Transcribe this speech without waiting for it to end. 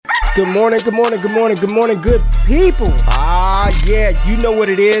Good morning, good morning, good morning, good morning, good people. Yeah, you know what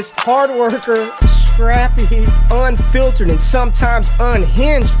it is. Hard worker, scrappy, unfiltered, and sometimes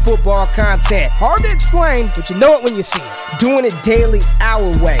unhinged football content. Hard to explain, but you know it when you see it. Doing it daily our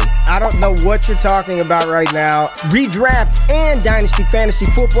way. I don't know what you're talking about right now. Redraft and Dynasty Fantasy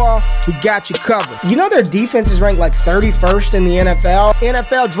Football, we got you covered. You know their defense is ranked like 31st in the NFL?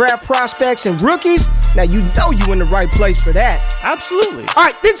 NFL draft prospects and rookies? Now you know you in the right place for that. Absolutely. All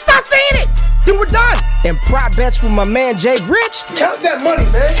right, then stop saying it. Then we're done. And prop bets with my man Jay Rich. Count that money,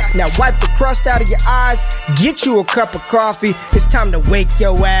 man. Now wipe the crust out of your eyes. Get you a cup of coffee. It's time to wake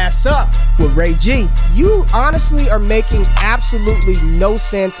your ass up with Ray G. You honestly are making absolutely no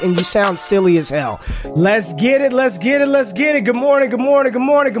sense and you sound silly as hell. Let's get it. Let's get it. Let's get it. Good morning. Good morning. Good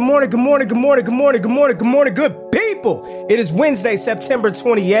morning. Good morning. Good morning. Good morning. Good morning. Good morning. Good morning. Good people. It is Wednesday, September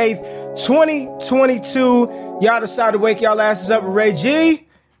 28th, 2022. Y'all decided to wake y'all asses up with Ray G.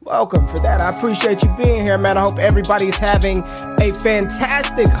 Welcome for that. I appreciate you being here, man. I hope everybody is having a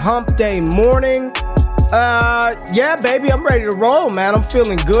fantastic hump day morning. Yeah, baby, I'm ready to roll, man. I'm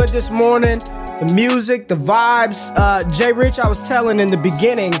feeling good this morning. The music, the vibes. Jay Rich, I was telling in the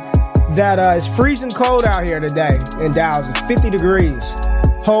beginning that it's freezing cold out here today in Dallas. It's 50 degrees.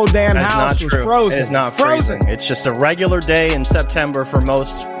 Whole damn house was frozen. It is not freezing. It's just a regular day in September for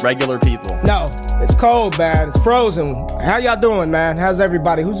most regular people. No, it's cold, man. It's frozen. How y'all doing, man? How's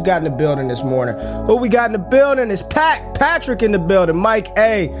everybody? Who's got in the building this morning? Who we got in the building is Patrick in the building. Mike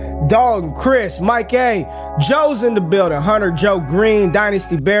A, Dalton, Chris, Mike A, Joe's in the building. Hunter, Joe Green,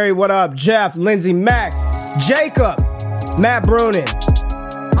 Dynasty Barry, what up? Jeff, Lindsey Mack, Jacob, Matt Brunin,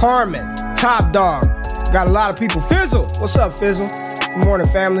 Carmen, Top Dog. Got a lot of people. Fizzle, what's up, Fizzle? Good morning,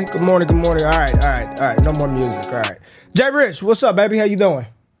 family. Good morning, good morning. All right. No more music. All right. Jay Rich, what's up, baby? How you doing?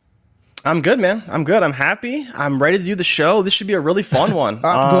 I'm good, man. I'm good. I'm happy. I'm ready to do the show. This should be a really fun one.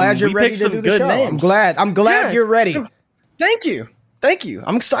 I'm glad you're ready to do the show. Names. I'm glad you're ready. Thank you.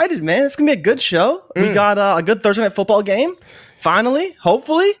 I'm excited, man. It's going to be a good show. We got a good Thursday night football game. Finally,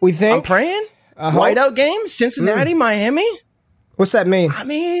 hopefully. We think. I'm praying. Whiteout game, Cincinnati, Miami. What's that mean? I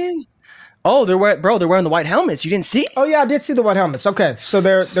mean... Oh, they're wearing the white helmets. You didn't see? Oh yeah, I did see the white helmets. Okay, so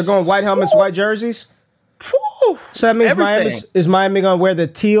they're going white helmets, white jerseys. So that means Miami going to wear the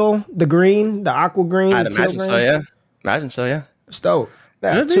teal, the green, the aqua green? I'd imagine so, yeah. It's dope.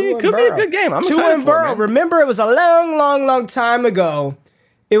 Could be a good game. I'm excited for it, man. Remember, it was a long time ago.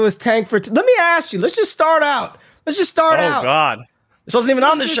 It was Tank for... Let me ask you. Let's just start out. Oh, God. This wasn't even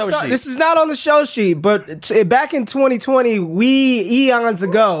on the show sheet. This is not on the show sheet, but back in 2020, eons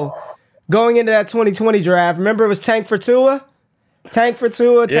ago... Going into that 2020 draft, remember it was Tank for Tua? Tank for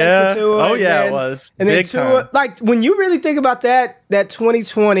Tua. Oh, yeah, it was. And then Tua, like, when you really think about that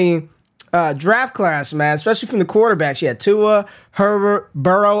 2020 draft class, man, especially from the quarterbacks, you had Tua, Herbert,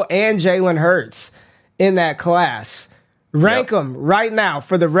 Burrow, and Jalen Hurts in that class. Rank them right now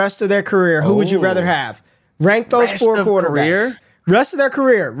for the rest of their career. Who would you rather have? Rank those four quarterbacks. Rest of their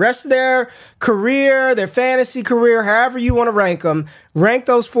career, their fantasy career, however you want to rank them. Rank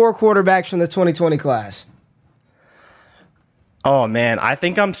those four quarterbacks from the 2020 class. Oh, man. I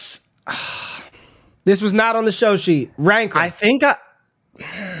think This was not on the show sheet. Rank them.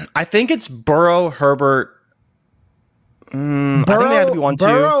 I think it's Burrow, Herbert. I think they had to be 1-2.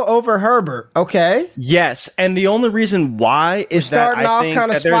 Burrow over Herbert. Okay. Yes, and the only reason why is that I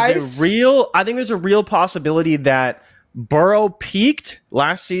think there's a real possibility that Burrow peaked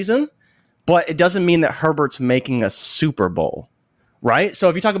last season, but it doesn't mean that Herbert's making a Super Bowl, right? So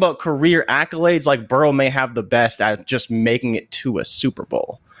if you talk about career accolades, like Burrow may have the best at just making it to a Super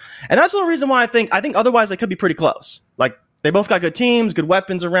Bowl. And that's the reason why I think otherwise they could be pretty close. Like they both got good teams, good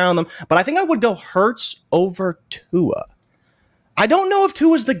weapons around them, but I think I would go Hurts over Tua. I don't know if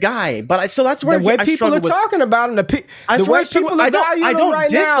Tua's the guy, but so that's where the way people are talking about him. The way people are valuing him right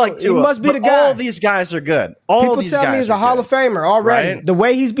now, he must be the guy. All these guys are good. People tell me he's a Hall of Famer already. Right? The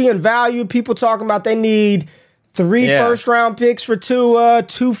way he's being valued, people talking about they need 3 first-round picks for Tua,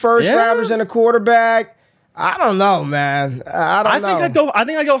 2 first-rounders and a quarterback. I don't know, man. I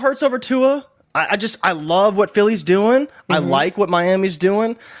think I go Hurts over Tua. I love what Philly's doing. I like what Miami's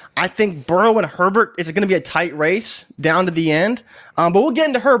doing. I think Burrow and Herbert is going to be a tight race down to the end. But we'll get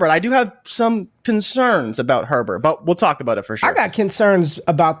into Herbert. I do have some concerns about Herbert, but we'll talk about it for sure. I got concerns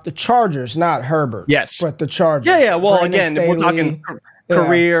about the Chargers, not Herbert. Yes. But the Chargers. Yeah. Well, Brandon Staley, we're talking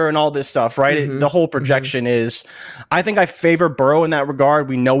career and all this stuff, right? The whole projection is, I think I favor Burrow in that regard.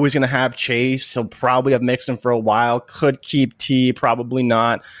 We know he's going to have Chase. He'll probably have Mixon for a while. Could keep T, probably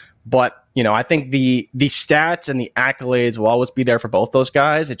not. But, I think the stats and the accolades will always be there for both those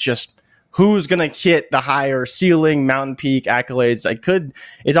guys. It's just who's going to hit the higher ceiling, mountain peak accolades.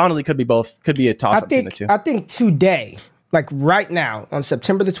 It honestly could be both. Could be a toss up between the two. I think today, like right now on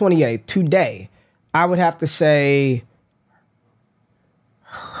September the 28th, today, I would have to say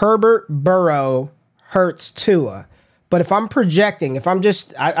Herbert, Burrow, Hurts, Tua. But if I'm projecting, I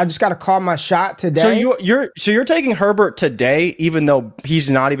just got to call my shot today. So you're taking Herbert today, even though he's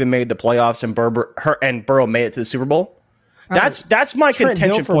not even made the playoffs and Burrow made it to the Super Bowl. That's my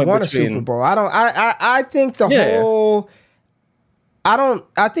contention point between Super Bowl. I think the whole.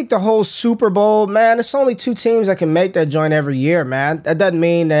 I think the whole Super Bowl, man. It's only two teams that can make that joint every year, man. That doesn't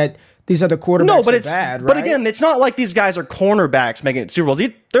mean that these other quarterbacks are bad, right? But again, it's not like these guys are cornerbacks making it Super Bowls.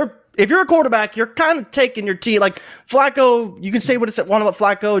 If you're a quarterback, you're kind of taking your team. Like Flacco, you can say what it's want about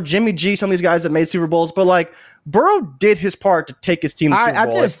Flacco, Jimmy G, some of these guys that made Super Bowls, but like Burrow did his part to take his team to Super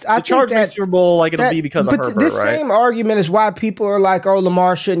Bowl. The Chargers Super Bowl, it'll be because of Herbert, this right? Same argument is why people are like, "Oh,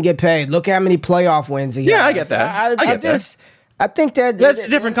 Lamar shouldn't get paid. Look how many playoff wins he has." Yeah, I get that. I think that's a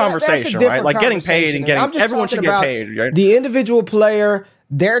different conversation, right? Like getting paid and everyone should get paid, right? The individual player,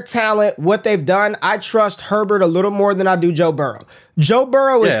 their talent, what they've done. I trust Herbert a little more than I do Joe Burrow. Joe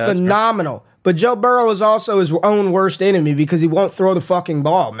Burrow is phenomenal, but Joe Burrow is also his own worst enemy because he won't throw the fucking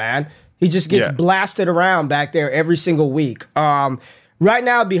ball, man. He just gets blasted around back there every single week. Right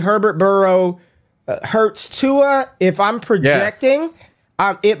now, it'd be Herbert, Burrow, Hurts, Tua. If I'm projecting,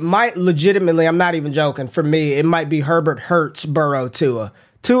 it might legitimately, I'm not even joking, for me, it might be Herbert, Hurts, Burrow, Tua.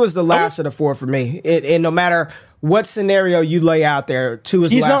 Tua's the last of the four for me. And no matter what scenario you lay out there,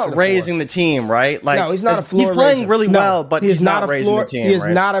 Tua's he's last not raising the team, right? Like, no, he's not a floor He's playing really well, but he's not raising the team. He is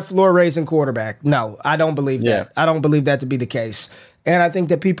not a floor-raising quarterback. No, I don't believe that. I don't believe that to be the case. And I think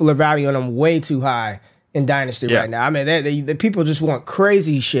that people are valuing him way too high in Dynasty right now. I mean, the people just want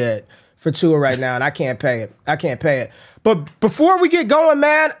crazy shit for Tua right now, and I can't pay it. But before we get going,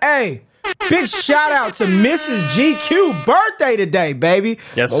 man, hey, big shout out to Mrs. GQ. Birthday today, baby.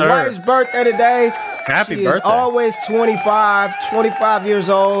 Yes, sir. My wife's birthday today. Happy she birthday. Is always 25 years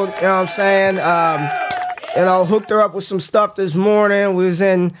old. You know what I'm saying? Hooked her up with some stuff this morning. We was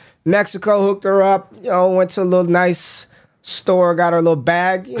in Mexico, hooked her up. Went to a little nice store, got her a little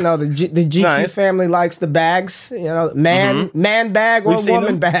bag. The GQ family likes the bags. Man bag or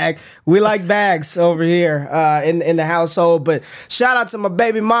woman bag. We like bags over here in the household. But shout out to my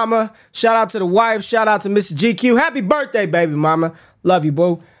baby mama. Shout out to the wife. Shout out to Mrs. GQ. Happy birthday, baby mama. Love you,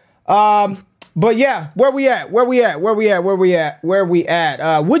 boo. But yeah, where we at? Would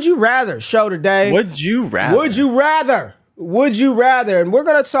you rather show today? Would you rather? And we're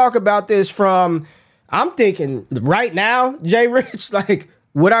gonna talk about this from. I'm thinking right now, Jay Rich, like,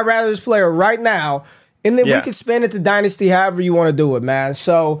 would I rather this player right now? And then we can spin it to Dynasty however you want to do it, man.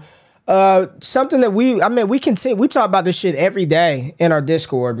 So something that we talk about this shit every day in our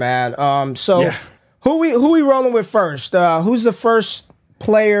Discord, man. Who we rolling with first? Who's the first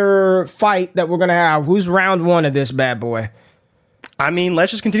player fight that we're going to have? Who's round one of this bad boy? I mean,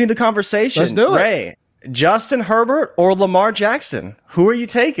 let's just continue the conversation. Let's do it. Ray, Justin Herbert or Lamar Jackson? Who are you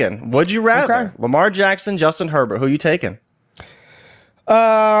taking? Would you rather? Okay. Lamar Jackson, Justin Herbert. Who are you taking?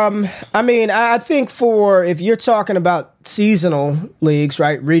 I think if you're talking about seasonal leagues,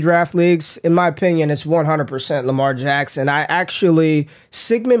 right, redraft leagues, in my opinion, it's 100% Lamar Jackson.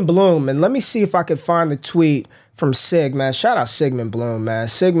 Sigmund Bloom, and let me see if I could find the tweet from Sig, man. Shout out Sigmund Bloom, man.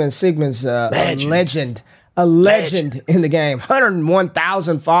 Sigmund's a legend. A legend in the game.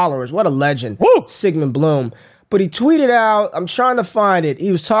 101,000 followers. What a legend. Woo! Sigmund Bloom. But he tweeted out, I'm trying to find it.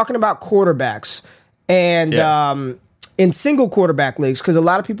 He was talking about quarterbacks and in single quarterback leagues, because a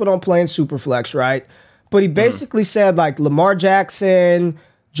lot of people don't play in Superflex, right? But he basically said, like, Lamar Jackson,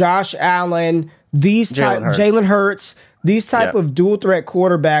 Josh Allen, Jalen Hurts, these type of dual threat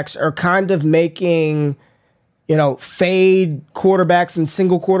quarterbacks are kind of making, fade quarterbacks in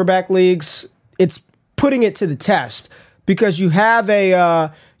single quarterback leagues. It's putting it to the test because you have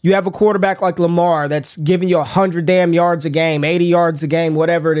a quarterback like Lamar that's giving you 100 damn yards a game, 80 yards a game,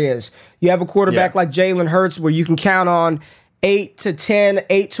 whatever it is. You have a quarterback like Jalen Hurts where you can count on 8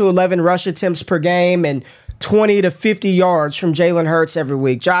 to 11 rush attempts per game and 20 to 50 yards from Jalen Hurts every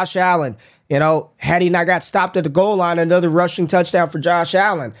week. Josh Allen, had he not got stopped at the goal line, another rushing touchdown for Josh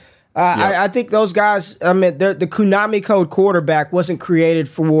Allen. I think those guys, the Konami code quarterback wasn't created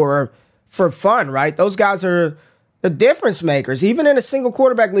for fun, right? Those guys are the difference makers, even in a single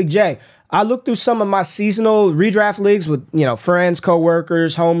quarterback league. Jay, I looked through some of my seasonal redraft leagues with, friends,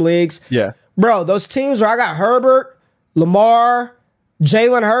 coworkers, home leagues. Yeah. Bro, those teams where I got Herbert, Lamar,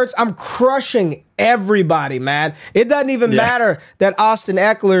 Jalen Hurts, I'm crushing everybody, man. It doesn't even matter that Austin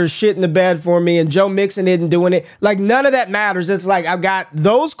Eckler is shit in the bed for me and Joe Mixon isn't doing it. Like, none of that matters. It's like I've got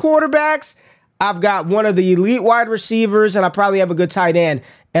those quarterbacks, I've got one of the elite wide receivers, and I probably have a good tight end.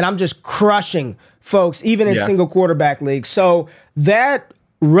 And I'm just crushing folks, even in single quarterback leagues. So that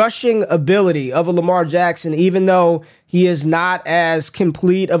rushing ability of a Lamar Jackson, even though he is not as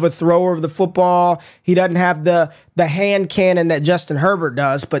complete of a thrower of the football, he doesn't have the hand cannon that Justin Herbert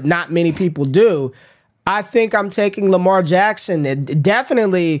does, but not many people do. I think I'm taking Lamar Jackson,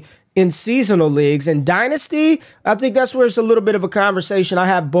 definitely in seasonal leagues. In Dynasty, I think that's where it's a little bit of a conversation. I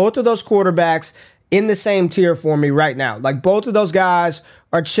have both of those quarterbacks in the same tier for me right now. Like, both of those guys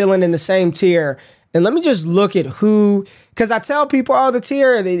are chilling in the same tier. And let me just look at who, because I tell people, the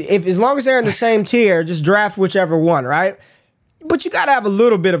tier, if as long as they're in the same tier, just draft whichever one, right? But you got to have a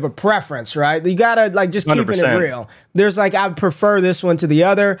little bit of a preference, right? You got to, like, just keeping it real. There's, like, I prefer this one to the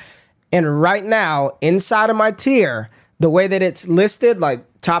other. And right now, inside of my tier, the way that it's listed, like,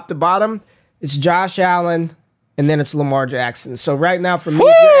 top to bottom, it's Josh Allen, and then it's Lamar Jackson. So right now, for me, if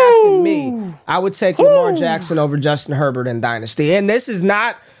you're asking me, I would take Lamar Jackson over Justin Herbert in Dynasty. And this is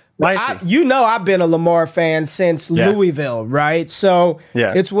not... I've been a Lamar fan since Louisville, right? So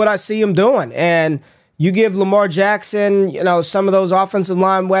it's what I see him doing. And you give Lamar Jackson, some of those offensive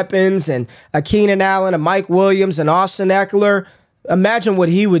line weapons and a Keenan Allen, a Mike Williams, and Austin Eckler. Imagine what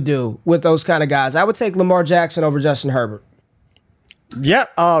he would do with those kind of guys. I would take Lamar Jackson over Justin Herbert. Yeah,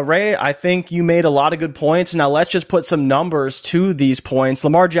 Ray, I think you made a lot of good points. Now let's just put some numbers to these points.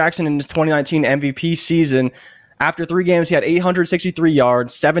 Lamar Jackson in his 2019 MVP season, after 3 games, he had 863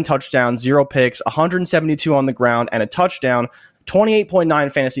 yards, 7 touchdowns, 0 picks, 172 on the ground, and a touchdown,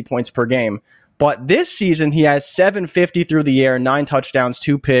 28.9 fantasy points per game. But this season, he has 750 through the air, 9 touchdowns,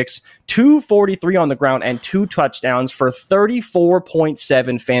 2 picks, 243 on the ground, and 2 touchdowns for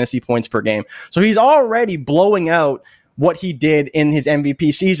 34.7 fantasy points per game. So he's already blowing out what he did in his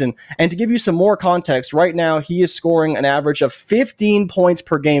MVP season. And to give you some more context, right now he is scoring an average of 15 points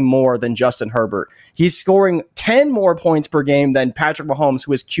per game more than Justin Herbert. He's scoring 10 more points per game than Patrick Mahomes,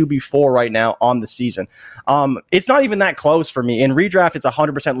 who is QB4 right now on the season. It's not even that close for me. In redraft, it's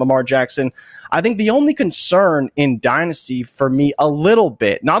 100% Lamar Jackson. I think the only concern in Dynasty for me a little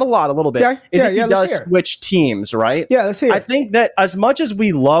bit, not a lot, a little bit, is if he does switch teams, right? Yeah, let's hear it. I think that as much as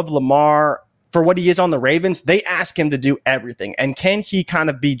we love Lamar for what he is on the Ravens, they ask him to do everything. And can he kind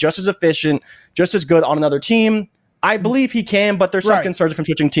of be just as efficient, just as good on another team? I believe he can, but there's some concerns from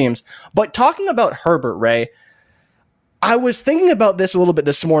switching teams. But talking about Herbert, Ray, I was thinking about this a little bit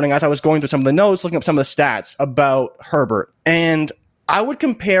this morning as I was going through some of the notes, looking up some of the stats about Herbert. And I would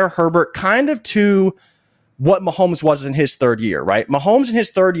compare Herbert kind of to what Mahomes was in his third year, right? Mahomes in his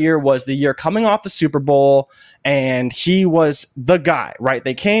third year was the year coming off the Super Bowl, and he was the guy, right?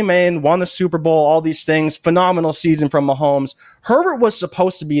 They came in, won the Super Bowl, all these things, phenomenal season from Mahomes. Herbert was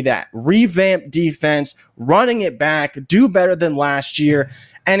supposed to be that revamped defense, running it back, do better than last year.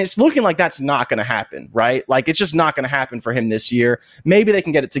 And it's looking like that's not going to happen, right? Like, it's just not going to happen for him this year. Maybe they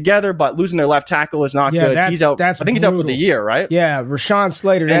can get it together, but losing their left tackle is not good. He's out. I think he's out for the year, right? Yeah, Rashawn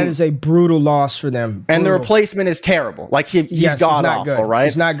Slater, that is a brutal loss for them. And the replacement is terrible. Like, he's god-awful, right?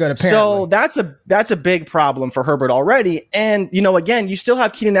 He's not good, apparently. So that's a big problem for Herbert already. And, again, you still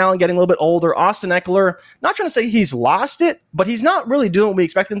have Keenan Allen getting a little bit older. Austin Eckler, not trying to say he's lost it, but he's not really doing what we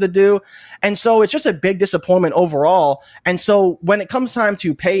expect him to do. And so it's just a big disappointment overall. And so when it comes time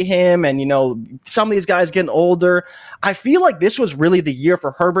to pay him and, some of these guys getting older, I feel like this was really the year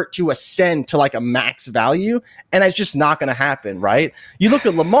for Herbert to ascend to like a max value. And it's just not going to happen, right? You look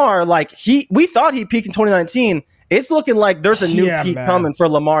at Lamar, like we thought he peaked in 2019. It's looking like there's a new peak coming for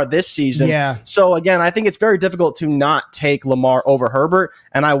Lamar this season. Yeah. So, again, I think it's very difficult to not take Lamar over Herbert,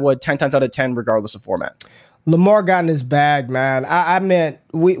 and I would 10 times out of 10 regardless of format. Lamar got in his bag, man. I meant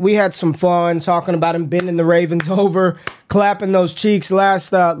we had some fun talking about him bending the Ravens over, clapping those cheeks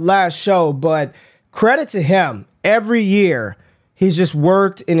last show. But credit to him. Every year, he's just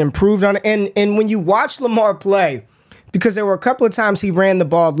worked and improved on it. And when you watch Lamar play, because there were a couple of times he ran the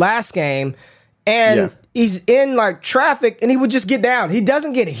ball last game, and he's in like traffic, and he would just get down. He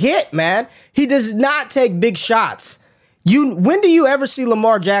doesn't get hit, man. He does not take big shots. When do you ever see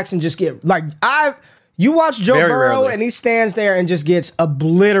Lamar Jackson just get You watch Joe Burrow, and he stands there and just gets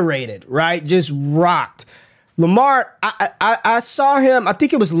obliterated, right? Just rocked. Lamar, I saw him, I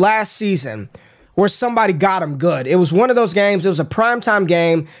think it was last season, where somebody got him good. It was one of those games. It was a primetime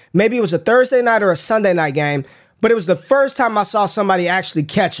game. Maybe it was a Thursday night or a Sunday night game, but it was the first time I saw somebody actually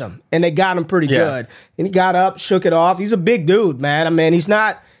catch him, and they got him pretty good. And he got up, shook it off. He's a big dude, man. I mean, he's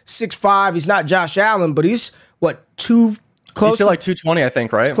not 6'5", he's not Josh Allen, but he's, 2 He's still like 220, I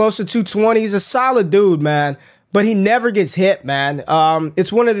think, right? Close to 220. He's a solid dude, man. But he never gets hit, man.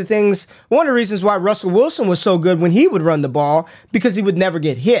 It's one of the reasons why Russell Wilson was so good when he would run the ball, because he would never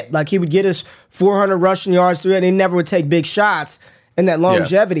get hit. Like, he would get his 400 rushing yards through it, and he never would take big shots, and that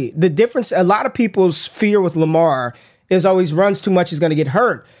longevity. Yeah. The difference, a lot of people's fear with Lamar is, oh, he runs too much, he's going to get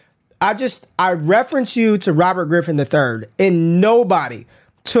hurt. I reference you to Robert Griffin III, and nobody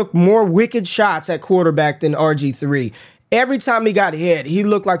took more wicked shots at quarterback than RG3. Every time he got hit, he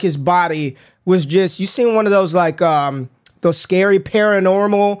looked like his body was just, you seen one of those like those scary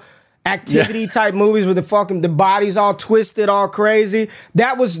paranormal activity type movies where the body's all twisted, all crazy.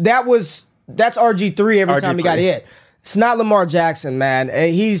 That's RG3 every time he got hit. It's not Lamar Jackson, man.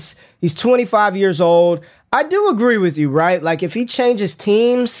 He's 25 years old. I do agree with you, right? Like, if he changes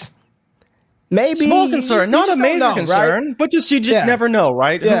teams, maybe small concern, not a major concern, right? But you just never know,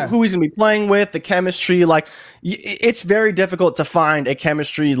 right? Yeah. Who he's gonna be playing with, the chemistry. Like, it's very difficult to find a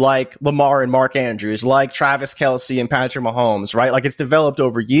chemistry like Lamar and Mark Andrews, like Travis Kelce and Patrick Mahomes, right? Like, it's developed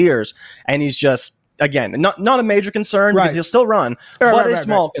over years, and he's just, again, not a major concern because he'll still run, but a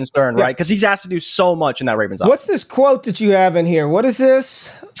small concern, right? Because he's asked to do so much in that Ravens offense. What's this quote that you have in here? What is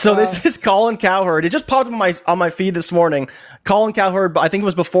this? So this is Colin Cowherd. It just popped up on my feed this morning. Colin Cowherd, I think it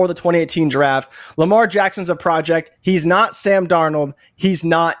was before the 2018 draft. Lamar Jackson's a project. He's not Sam Darnold. He's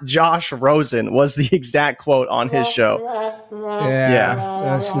not Josh Rosen, was the exact quote on his show. Yeah.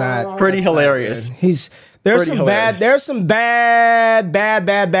 That's not pretty hilarious. There's some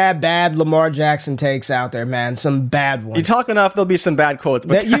bad Lamar Jackson takes out there, man. Some bad ones. You talk enough, there'll be some bad quotes.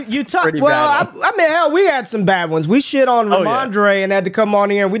 But you talk. Well, I mean, hell, we had some bad ones. We shit on Ramondre and had to come on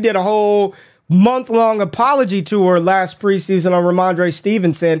here, and we did a whole month-long apology tour last preseason on Ramondre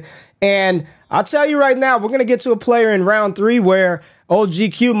Stevenson. And I'll tell you right now, we're going to get to a player in round 3 where old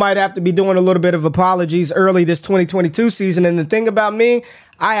GQ might have to be doing a little bit of apologies early this 2022 season. And the thing about me,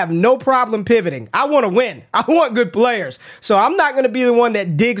 I have no problem pivoting. I want to win. I want good players. So I'm not going to be the one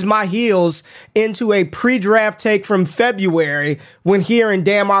that digs my heels into a pre-draft take from February when here in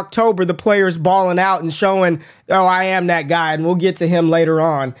damn October the player's balling out and showing, oh, I am that guy. And we'll get to him later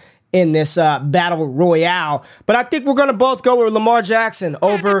on in this battle royale. But I think we're going to both go with Lamar Jackson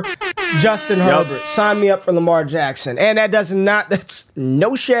over Justin Herbert. Sign me up for Lamar Jackson. And that's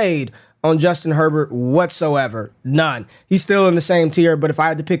no shade on Justin Herbert whatsoever. None. He's still in the same tier, but if I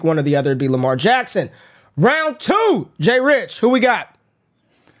had to pick one or the other, it'd be Lamar Jackson. Round 2, Jay Rich, who we got?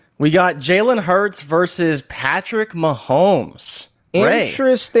 We got Jalen Hurts versus Patrick Mahomes.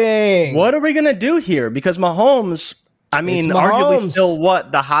 Interesting. Ray, what are we going to do here? Because Mahomes, I mean, arguably still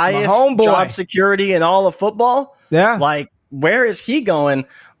the highest job security in all of football? Yeah. Like, where is he going?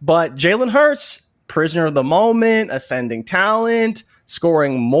 But Jalen Hurts, prisoner of the moment, ascending talent,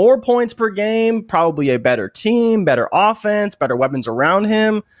 scoring more points per game, probably a better team, better offense, better weapons around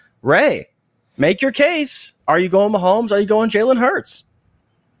him. Ray, make your case. Are you going Mahomes? Are you going Jalen Hurts?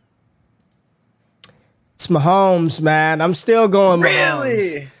 It's Mahomes, man. I'm still going Mahomes.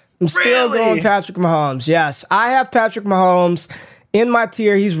 Really? I'm still going Patrick Mahomes. Yes, I have Patrick Mahomes in my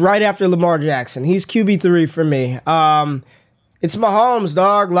tier. He's right after Lamar Jackson. He's QB3 for me. It's Mahomes,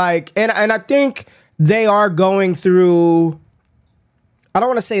 dog. Like, and I think they are going through, I don't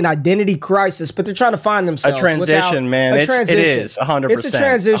want to say an identity crisis, but they're trying to find themselves. A transition, man. It is 100%. It's a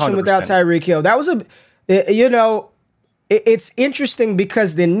transition 100%. Without Tyreek Hill. That was it's interesting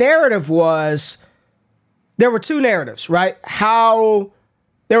because the narrative was, there were 2 narratives, right?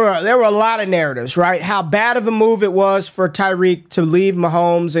 There were a lot of narratives, right? How bad of a move it was for Tyreek to leave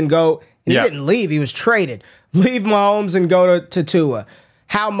Mahomes and go, and he didn't leave, he was traded. Leave Mahomes and go to Tua.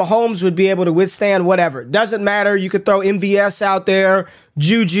 How Mahomes would be able to withstand whatever. Doesn't matter. You could throw MVS out there,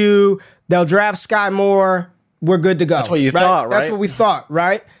 Juju. They'll draft Sky Moore. We're good to go. That's what you thought, right? That's what we thought,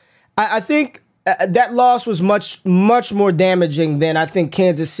 right? I think that loss was much, much more damaging than I think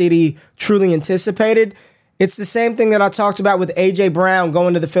Kansas City truly anticipated. It's the same thing that I talked about with A.J. Brown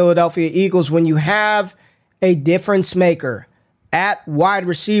going to the Philadelphia Eagles. When you have a difference maker at wide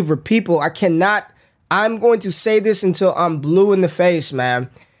receiver, I'm going to say this until I'm blue in the face, man.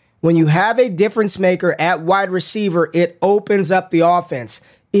 When you have a difference maker at wide receiver, it opens up the offense.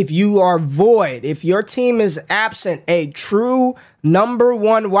 If you are void, if your team is absent a true number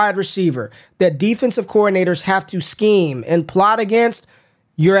 1 wide receiver that defensive coordinators have to scheme and plot against,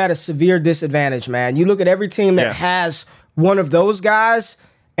 you're at a severe disadvantage, man. You look at every team that has one of those guys,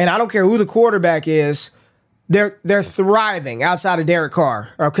 and I don't care who the quarterback is, they're thriving outside of Derek Carr,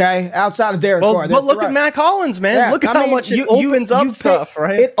 okay? Outside of Derek Carr. But look at Matt Collins, man. Yeah, look at how much it opens up stuff,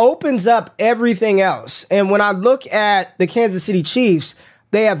 right? It opens up everything else. And when I look at the Kansas City Chiefs,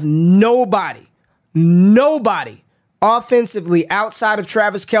 they have nobody offensively outside of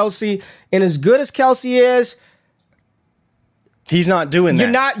Travis Kelce. And as good as Kelce is, he's not doing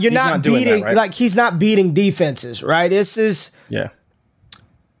that. You're not beating, right? Like, he's not beating defenses, right? This is,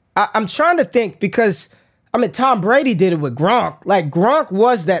 I'm trying to think because, I mean, Tom Brady did it with Gronk. Like, Gronk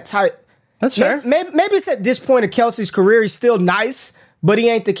was that type. That's fair. Maybe it's at this point of Kelce's career, he's still nice, but he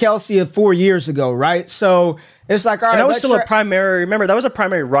ain't the Kelce of 4 years ago, right? So it's like, all right. And that was still a primary, remember, that was a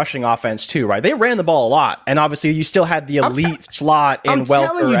primary rushing offense too, right? They ran the ball a lot. And obviously you still had the elite slot in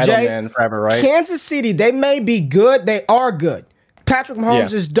Welker, Edelman forever, right? Kansas City, they may be good. They are good. Patrick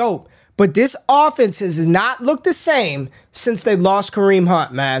Mahomes is dope. But this offense has not looked the same since they lost Kareem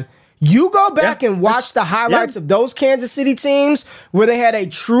Hunt, man. You go back and watch the highlights of those Kansas City teams where they had a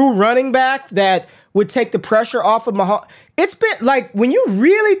true running back that would take the pressure off of Mahomes. It's been like, when you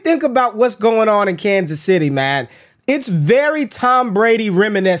really think about what's going on in Kansas City, man, it's very Tom Brady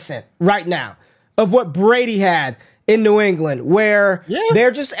reminiscent right now of what Brady had in New England, where they're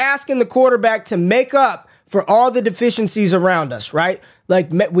just asking the quarterback to make up for all the deficiencies around us, right? Like,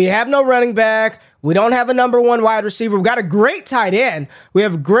 we have no running back. We don't have a number one wide receiver. We've got a great tight end. We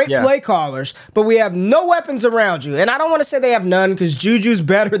have great play callers, but we have no weapons around you. And I don't want to say they have none because Juju's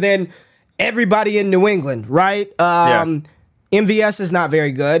better than everybody in New England, right? MVS is not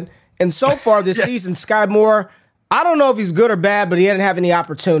very good. And so far this season, Sky Moore, I don't know if he's good or bad, but he didn't have any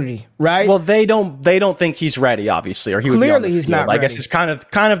opportunity, right? Well, they don't think he's ready, obviously, or he would be on the he's field. not ready. I guess it's kind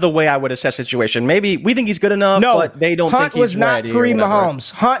of the way I would assess the situation. Maybe we think he's good enough, but they don't think he's ready. Hunt was not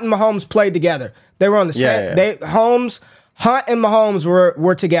pre-Mahomes. Hunt and Mahomes played together. They were on the same. Hunt and Mahomes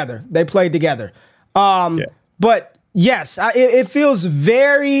were together. They played together. But yes, it feels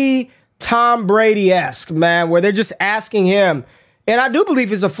very Tom Brady-esque, man, where they're just asking him. And I do believe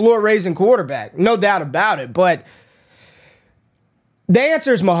he's a floor-raising quarterback, no doubt about it. But the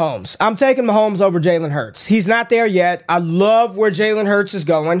answer is Mahomes. I'm taking Mahomes over Jalen Hurts. He's not there yet. I love where Jalen Hurts is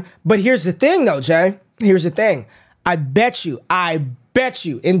going. But here's the thing, though, Jay. Here's the thing. I bet you,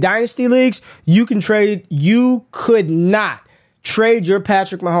 in Dynasty Leagues, you could not trade your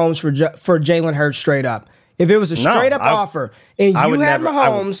Patrick Mahomes for Jalen Hurts straight up. If it was a straight-up offer and you had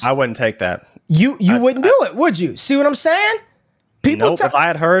Mahomes... I wouldn't take that. You wouldn't do it, would you? See what I'm saying? If I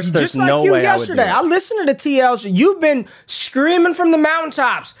had Hurts, there's no way I would do it. I listened to the TLs. You've been screaming from the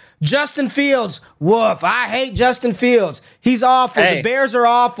mountaintops. Justin Fields, woof. I hate Justin Fields. He's awful. The Bears are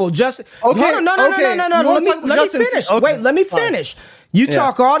awful. No. Let me finish. Wait, let me finish. You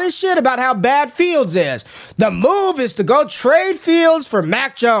talk all this shit about how bad Fields is. The move is to go trade Fields for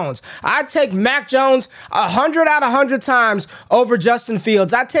Mac Jones. I take Mac Jones 100 out of 100 times over Justin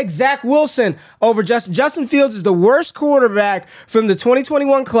Fields. I take Zach Wilson over Justin Fields is the worst quarterback from the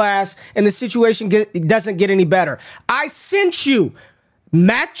 2021 class, and the situation doesn't get any better. I sent you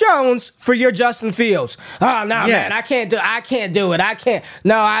Mac Jones for your Justin Fields. Oh, no, man, I can't do it. I can't.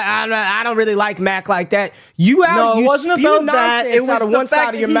 No, I don't really like Mac like that. It wasn't about that. It was out of one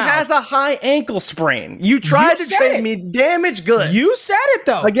side of your mouth. He has a high ankle sprain. You tried to trade me damaged goods. You said it,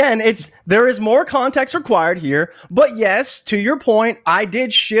 though. Again, there is more context required here. But yes, to your point, I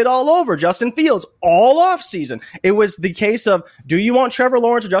did shit all over Justin Fields all offseason. It was the case of, do you want Trevor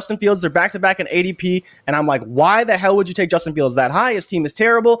Lawrence or Justin Fields? They're back-to-back in ADP. And I'm like, why the hell would you take Justin Fields that high? His team is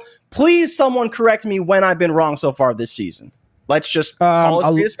terrible. Please, someone correct me when I've been wrong so far this season. Let's just call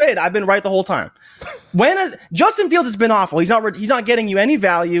a spade. I've been right the whole time. Justin Fields has been awful. He's not getting you any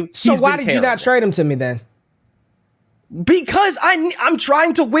value. So why did you not trade him to me then? Because I'm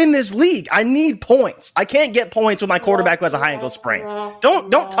trying to win this league. I need points. I can't get points with my quarterback who has a high ankle sprain.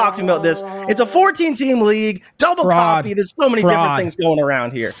 Don't talk to me about this. It's a 14-team league, double copy. There's so many different things going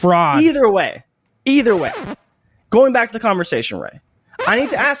around here. Either way. Going back to the conversation, Ray. I need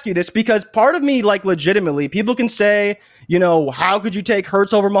to ask you this because part of me, like, legitimately, people can say, how could you take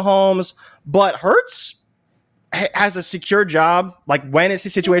Hurts over Mahomes? But Hurts has a secure job. Like, when is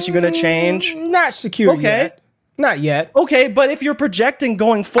his situation going to change? Not secure yet. Not yet. Okay, but if you're projecting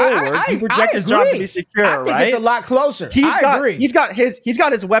going forward, you project his job to be secure, right? I think it's a lot closer. I agree. He's got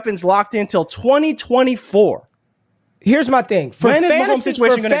his weapons locked in till 2024. Here's my thing. When is Mahomes'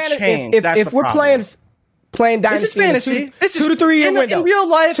 situation going to change? If we're playing Dynasty. This is fantasy. This is 2 to 3 year window. In real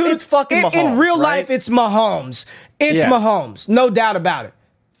life, it's fucking Mahomes. In real life, it's Mahomes. Mahomes. No doubt about it.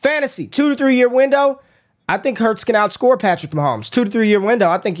 Fantasy, 2 to 3 year window. I think Hurts can outscore Patrick Mahomes. 2 to 3 year window.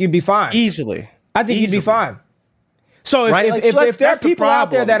 I think you'd be fine. Easily. I think you'd be fine. So if there are people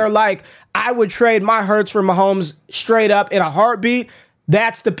out there that are like, I would trade my Hurts for Mahomes straight up in a heartbeat,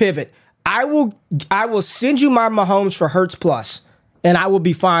 that's the pivot. I will send you my Mahomes for Hurts plus. And I will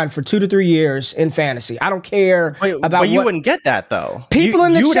be fine for 2 to 3 years in fantasy. I don't care about but you wouldn't get that, though. People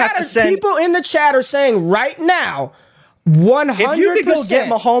in the chat are saying right now, 100%. If you could go get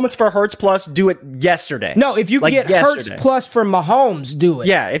Mahomes for Hurts plus, do it yesterday. No, if you get Hurts plus for Mahomes, do it.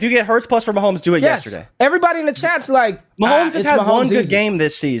 Yeah, if you get Hurts plus for Mahomes, do it yesterday. Everybody in the chat's like, Mahomes has had one good game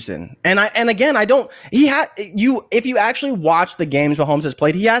this season, and again, I don't. If you actually watch the games Mahomes has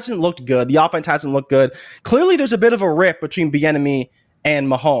played, he hasn't looked good. The offense hasn't looked good. Clearly, there's a bit of a rift between Bieniemy and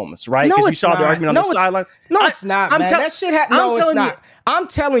Mahomes, right? Because you saw the argument on the sideline. No, it's not, man. That shit. No, it's not. I'm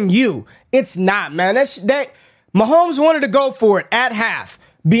telling you, it's not, man. That Mahomes wanted to go for it at half.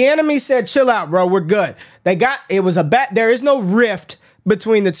 Bieniemy said, "Chill out, bro. We're good." It was a bet. There is no rift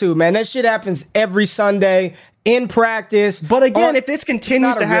between the two, man. That shit happens every Sunday in practice. But again, if this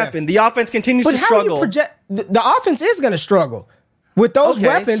continues to happen, the offense continues to struggle. The offense is going to struggle. With those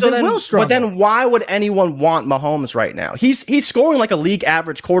weapons, it will struggle. But then why would anyone want Mahomes right now? He's scoring like a league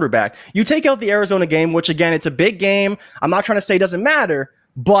average quarterback. You take out the Arizona game, which again, it's a big game. I'm not trying to say it doesn't matter,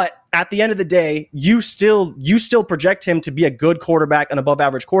 but at the end of the day, you still project him to be a good quarterback, an above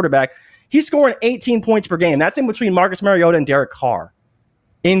average quarterback. He's scoring 18 points per game. That's in between Marcus Mariota and Derek Carr.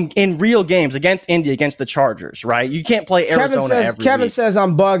 In real games against Indy, against the Chargers, right? You can't play Arizona every week. Kevin says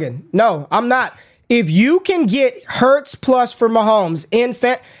I'm bugging. No, I'm not. If you can get Hurts plus for Mahomes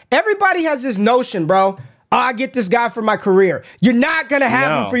everybody has this notion, bro. I get this guy for my career. You're not going to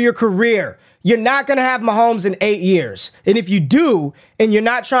have him for your career. You're not going to have Mahomes in 8 years. And if you do, and you're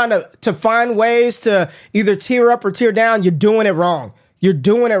not trying to find ways to either tear up or tear down, you're doing it wrong. You're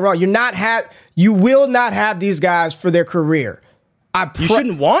doing it wrong. You will not have these guys for their career. You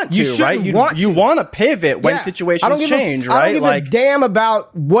shouldn't want to, right? You want to pivot when situations change, right? I don't give a damn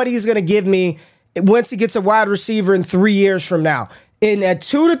about what he's going to give me once he gets a wide receiver in 3 years from now. In a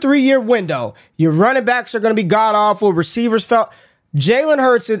 2 to 3 year window, your running backs are going to be god-awful. Receivers Jalen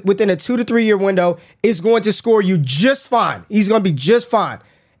Hurts, within a 2 to 3 year window, is going to score you just fine. He's going to be just fine.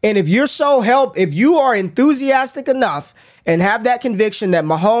 And if you are enthusiastic enough and have that conviction that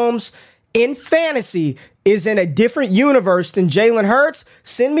Mahomes in fantasy is in a different universe than Jalen Hurts,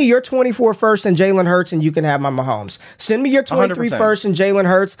 send me your 24 first and Jalen Hurts and you can have my Mahomes. Send me your 23 100%. First and Jalen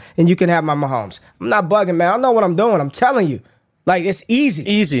Hurts and you can have my Mahomes. I'm not bugging, man. I know what I'm doing. I'm telling you. Like, it's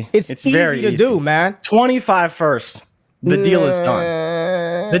easy. It's very easy to do, man. 25 first. The deal is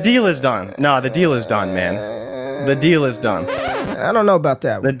done. The deal is done. No, the deal is done, man. The deal is done. I don't know about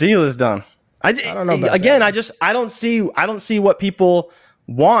that one. The deal is done. I don't know about that. I don't see what people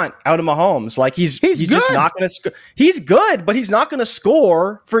want out of Mahomes. Like he's just not going to score. He's good, but he's not going to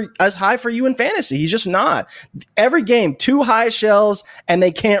score for as high for you in fantasy. He's just not. Every game, 2 high shells, and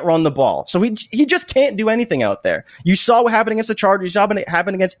they can't run the ball. So he just can't do anything out there. You saw what happened against the Chargers. You saw what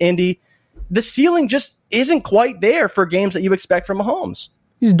happened against Indy. The ceiling just isn't quite there for games that you expect from Mahomes.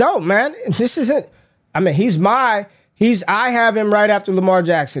 He's dope, man. This isn't. I mean, I have him right after Lamar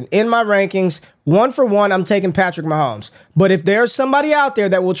Jackson. In my rankings, 1 for 1, I'm taking Patrick Mahomes. But if there's somebody out there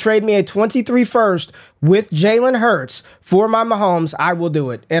that will trade me a 23 first with Jalen Hurts for my Mahomes, I will do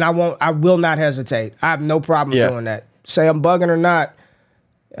it. And I will not hesitate. I have no problem doing that. Say I'm bugging or not,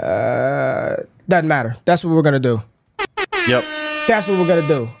 doesn't matter. That's what we're going to do. Yep. That's what we're going to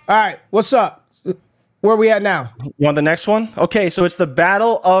do. All right, what's up? Where are we at now? You want the next one? Okay, so it's the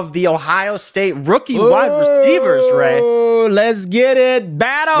battle of the Ohio State rookie wide receivers, Ray. Let's get it.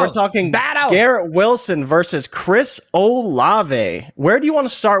 Battle. We're talking Garrett Wilson versus Chris Olave. Where do you want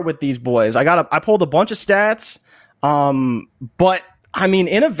to start with these boys? I pulled a bunch of stats, but I mean,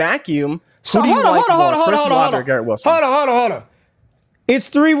 in a vacuum, so Chris Olave or Garrett Wilson? Hold on. It's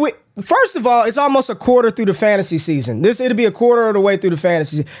 3 weeks. First of all, it's almost a quarter through the fantasy season. It'll be a quarter of the way through the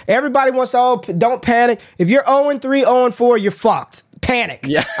fantasy season. Everybody wants to, don't panic. If you're 0-3, 0-4, you're fucked. Panic.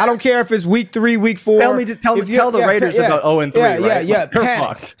 Yeah. I don't care if it's week 3, week 4. Tell the Raiders about 0-3, right? Yeah. They're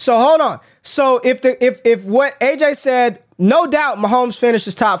fucked. So hold on. So if what AJ said, no doubt Mahomes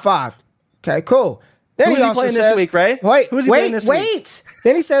finishes top 5. Okay, cool. Then Who's he playing this week, Ray? Who's he playing this week?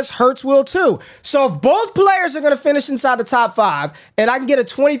 Then he says Hurts will too. So if both players are going to finish inside the top 5 and I can get a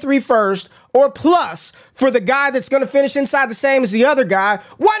 23 first or plus for the guy that's going to finish inside the same as the other guy,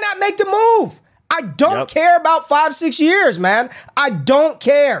 why not make the move? I don't care about 5-6 years, man. I don't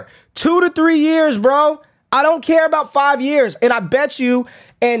care. 2 to 3 years, bro. I don't care about 5 years. And I bet you,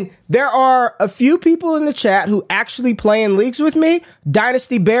 and there are a few people in the chat who actually play in leagues with me.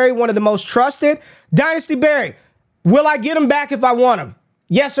 Dynasty Barry, one of the most trusted. Dynasty Barry, will I get him back if I want him?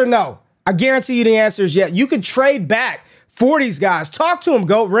 Yes or no? I guarantee you the answer is yes. You can trade back for these guys. Talk to him,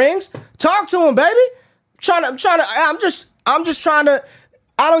 Goat Rings. Talk to him, baby. I'm just trying to.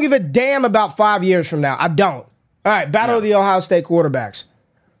 I don't give a damn about 5 years from now. I don't. All right, battle of the Ohio State quarterbacks.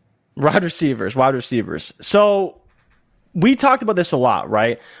 Wide receivers. So we talked about this a lot,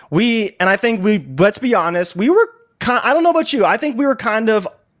 right? Let's be honest, we were I don't know about you. I think we were kind of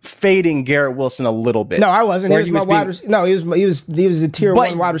fading Garrett Wilson a little bit. No, I wasn't. He was a tier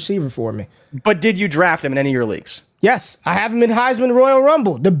 1 wide receiver for me. But did you draft him in any of your leagues? Yes, I have him in Heisman Royal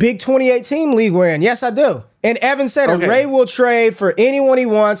Rumble, the big 2018 league we're in. Yes, I do. And Evan said it. Ray will trade for anyone he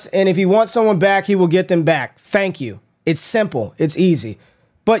wants, and if he wants someone back, he will get them back. Thank you. It's simple. It's easy.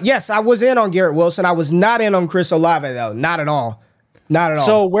 But yes, I was in on Garrett Wilson. I was not in on Chris Olave, though. Not at all. Not at all.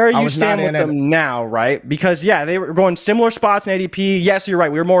 So where are you standing with them now, right? Because, yeah, they were going similar spots in ADP. Yes, you're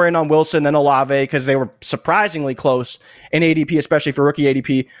right. We were more in on Wilson than Olave because they were surprisingly close in ADP, especially for rookie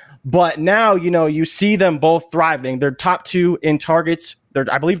ADP. But now, you see them both thriving. They're top 2 in targets.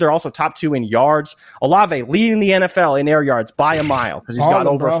 I believe they're also top 2 in yards. Olave leading the NFL in air yards by a mile because he's got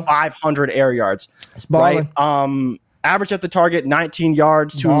over 500 air yards. Right? Average at the target, 19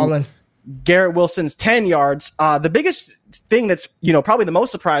 yards to Garrett Wilson's 10 yards. The biggest thing that's, probably the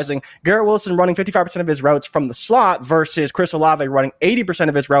most surprising, Garrett Wilson running 55% of his routes from the slot versus Chris Olave running 80%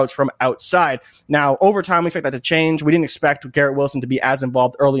 of his routes from outside. Now, over time, we expect that to change. We didn't expect Garrett Wilson to be as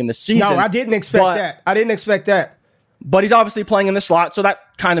involved early in the season. No, I didn't expect that. But he's obviously playing in the slot, so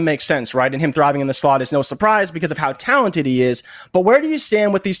that kind of makes sense, right? And him thriving in the slot is no surprise because of how talented he is. But where do you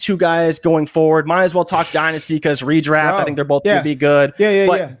stand with these two guys going forward? Might as well talk Dynasty because redraft, I think they're both going to be good.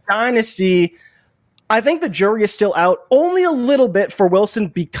 But Dynasty, I think the jury is still out only a little bit for Wilson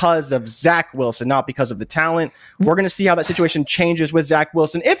because of Zach Wilson, not because of the talent. We're going to see how that situation changes with Zach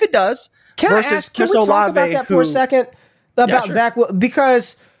Wilson, if it does. Can we talk about that for a second? About Zach Wilson?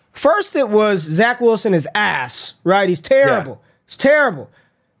 Because first it was Zach Wilson is ass, right? He's terrible. Yeah. He's terrible.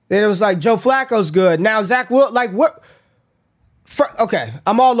 Then it was like Joe Flacco's good. Now Zach Wilson, like what? Okay,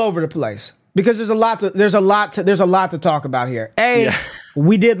 I'm all over the place because there's a lot to talk about here.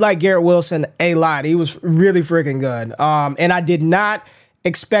 We did like Garrett Wilson a lot. He was really freaking good. And I did not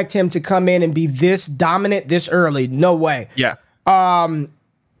expect him to come in and be this dominant this early. No way. Yeah.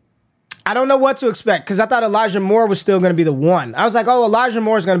 I don't know what to expect because I thought Elijah Moore was still going to be the one. I was like, Elijah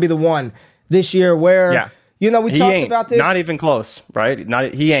Moore is going to be the one this year where, we talked about this. Not even close, right?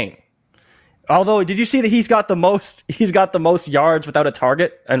 He ain't. Although, did you see that he's got the most yards without a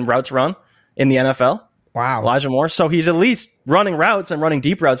target and routes run in the NFL? Wow. Elijah Moore. So he's at least running routes and running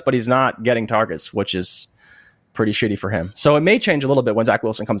deep routes, but he's not getting targets, which is pretty shitty for him. So it may change a little bit when Zach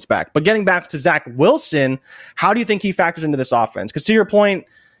Wilson comes back. But getting back to Zach Wilson, how do you think he factors into this offense? Because to your point,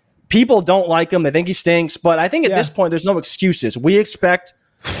 people don't like him. They think he stinks. But I think at this point, there's no excuses. We expect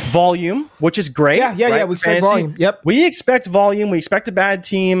volume, which is great. Yeah. We expect volume. Yep. We expect volume. We expect a bad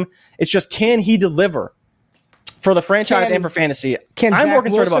team. It's just, can he deliver for the franchise and for fantasy? I'm more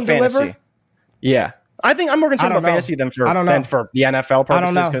concerned about fantasy. Yeah. I think I'm more concerned about fantasy than for the NFL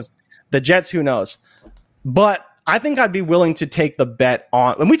purposes because the Jets, who knows? But I think I'd be willing to take the bet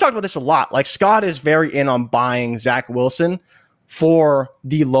on, and we talked about this a lot, like Scott is very in on buying Zach Wilson for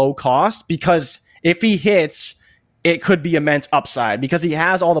the low cost because if he hits, it could be immense upside because he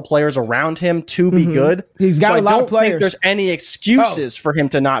has all the players around him to be good. He's got a lot of players. I don't think there's any excuses for him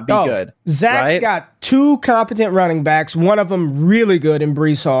to not be good. Zach's got 2 competent running backs, one of them really good in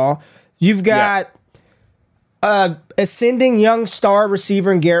Breece Hall. You've got ascending young star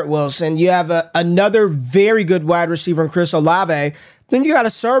receiver in Garrett Wilson. You have another very good wide receiver in Chris Olave. Then you got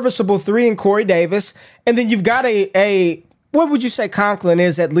a serviceable 3 in Corey Davis. And then you've got a what would you say Conklin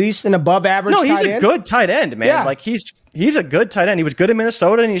is, at least an above average tight end? No, he's a good tight end, man. Yeah. Like he's a good tight end. He was good in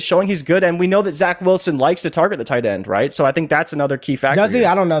Minnesota and he's showing he's good. And we know that Zach Wilson likes to target the tight end, right? So I think that's another key factor. Does he? Here.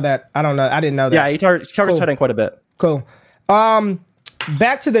 I don't know that. I didn't know that. Yeah, he targets tight end quite a bit. Cool.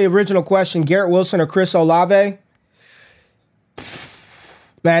 Back to the original question, Garrett Wilson or Chris Olave?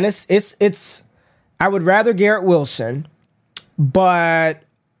 Man, it's I would rather Garrett Wilson, but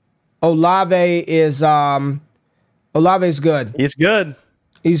Olave is good. He's good.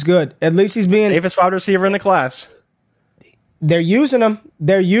 He's good. At least he's being safest wide receiver in the class. They're using him.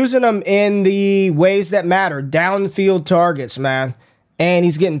 They're using him in the ways that matter. Downfield targets, man. And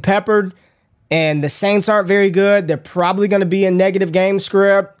he's getting peppered. And the Saints aren't very good. They're probably going to be a negative game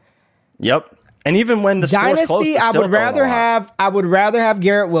script. Yep. And even when the Dynasty, score's close, I would rather have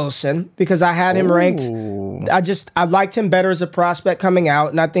Garrett Wilson because I had him ranked. I liked him better as a prospect coming out,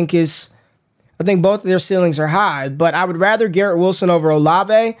 and I think both of their ceilings are high. But I would rather Garrett Wilson over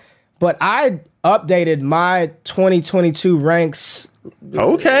Olave. But I updated my 2022 ranks.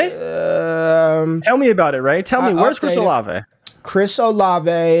 Okay. Tell me about it, Ray. Tell me, where's Chris Olave? Chris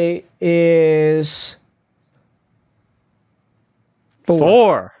Olave is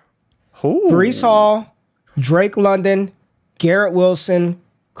 4. Ooh. Breece Hall, Drake London, Garrett Wilson,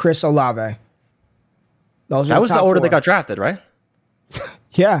 Chris Olave. That was the order 4. They got drafted, right?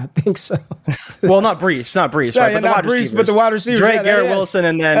 Yeah, I think so. Well, not Brees, right? But the wide receivers. Drake, Garrett Wilson,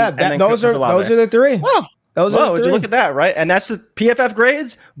 and then those are the three. Whoa. Would you look at that, right? And that's the PFF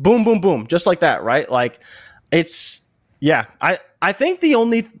grades. Boom, boom, boom, just like that, right? Like, it's I think the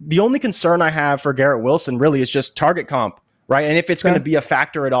only concern I have for Garrett Wilson really is just target comp, right? And if it's going to be a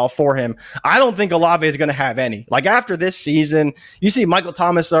factor at all for him, I don't think Olave is going to have any. Like after this season, you see Michael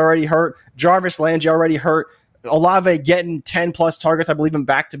Thomas already hurt, Jarvis Landry already hurt, Olave getting 10 plus targets, I believe, in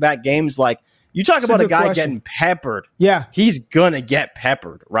back-to-back games. Like, you talk about a guy getting peppered. Yeah. He's going to get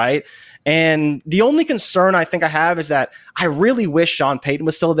peppered, right? And the only concern I think I have is that I really wish Sean Payton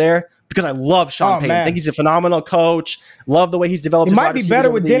was still there because I love Sean Payton. Man. I think he's a phenomenal coach. Love the way he's developed his wide receivers. He might be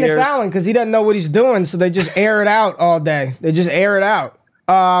better with Dennis Allen because he doesn't know what he's doing, so they just air it out all day. They just air it out.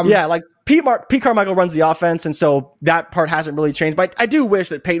 Like Pete Carmichael runs the offense, and so that part hasn't really changed. But I do wish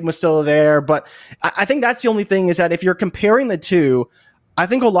that Payton was still there. But I think that's the only thing is that if you're comparing the two, I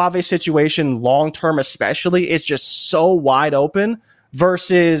think Olave's situation long-term especially is just so wide open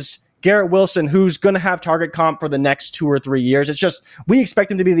versus Garrett Wilson, who's going to have target comp for the next 2 or 3 years. It's just we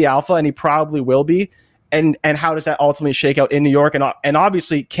expect him to be the alpha, and he probably will be. And how does that ultimately shake out in New York? And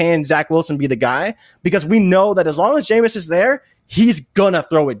obviously, can Zach Wilson be the guy? Because we know that as long as Jameis is there, he's going to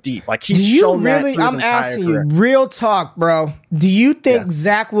throw it deep. Like he's shown that through his entire career. You, real talk, bro. Do you think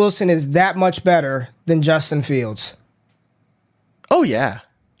Zach Wilson is that much better than Justin Fields? Oh, yeah.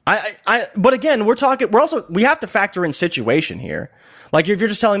 But again, we have to factor in situation here. Like, if you're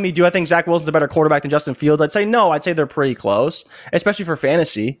just telling me, do I think Zach Wilson's a better quarterback than Justin Fields? I'd say no. I'd say they're pretty close, especially for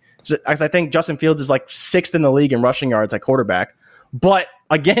fantasy. Because I think Justin Fields is like 6th in the league in rushing yards at quarterback. But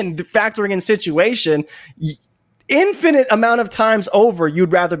again, factoring in situation, infinite amount of times over,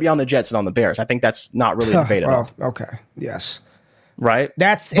 you'd rather be on the Jets than on the Bears. I think that's not really a debate at all. Okay. Yes. Right.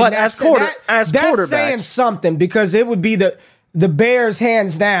 That's quarterbacks, saying something because it would be the Bears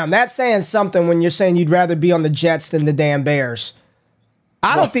hands down. That's saying something when you're saying you'd rather be on the Jets than the damn Bears.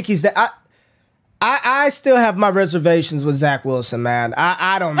 I don't think he's that. I still have my reservations with Zach Wilson, man.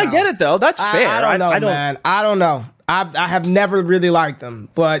 I don't know. I get it, though. That's fair. I don't know, man. I don't know. I have never really liked him,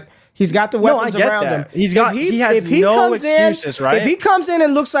 but he's got the weapons around him. He has no excuses, right? If he comes in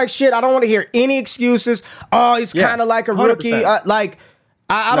and looks like shit, I don't want to hear any excuses. Oh, he's kind of like a rookie. I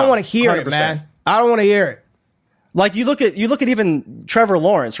don't want to hear 100%. It, man. I don't want to hear it. Like you look at even Trevor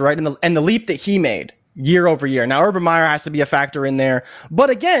Lawrence, right? And the leap that he made year over year. Now, Urban Meyer has to be a factor in there. But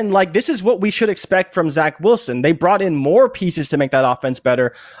again, like this is what we should expect from Zach Wilson. They brought in more pieces to make that offense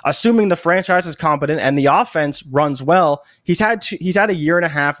better, assuming the franchise is competent and the offense runs well. He's had a year and a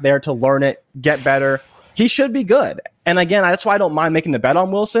half there to learn it, get better. He should be good. And again, that's why I don't mind making the bet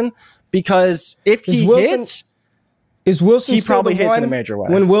on Wilson, because if he hits... Is Wilson he still probably the hits one in a major way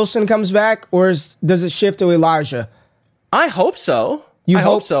when Wilson comes back, or does it shift to Elijah? I hope so. I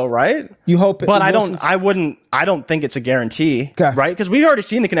hope so, right? You hope, but I don't think it's a guarantee, right? Because we've already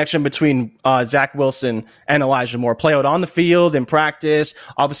seen the connection between Zach Wilson and Elijah Moore play out on the field in practice.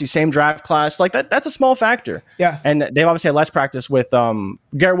 Obviously, same draft class, like that. That's a small factor. Yeah, and they've obviously had less practice with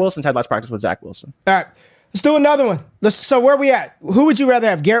Garrett Wilson's had less practice with Zach Wilson. All right, let's do another one. So where are we at? Who would you rather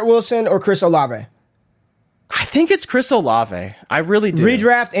have, Garrett Wilson or Chris Olave? I think it's Chris Olave. I really do.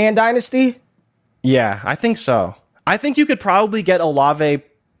 Redraft and dynasty? Yeah, I think so. I think you could probably get Olave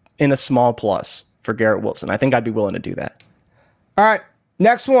in a small plus for Garrett Wilson. I think I'd be willing to do that. All right,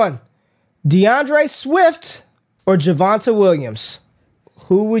 next one. DeAndre Swift or Javonte Williams?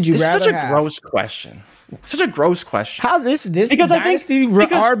 Who would you rather have? This is such a gross question. Such a gross question. How's this? Because dynasty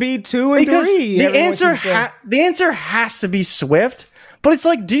RB2 and 3. The answer has to be Swift. But it's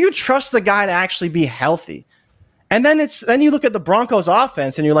like, do you trust the guy to actually be healthy? And then you look at the Broncos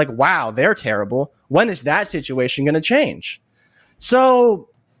offense and you're like, wow, they're terrible. When is that situation going to change? So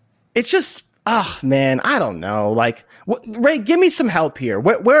it's just, man, I don't know. Like, Ray, give me some help here.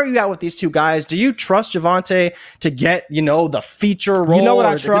 Where are you at with these two guys? Do you trust Javonte to get, the feature role? You know what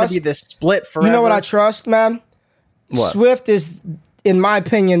I trust? Going to be this split forever? You know what I trust, man? What? Swift is, in my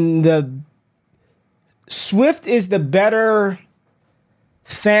opinion, the better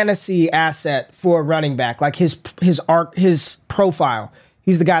fantasy asset for a running back, like his profile.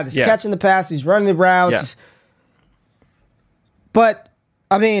 He's the guy that's catching the pass, he's running the routes. But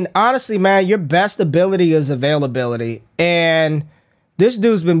I mean, honestly, man, your best ability is availability. And this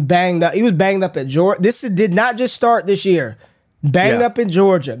dude's been banged up. He was banged up at Georgia. This did not just start this year. Banged up in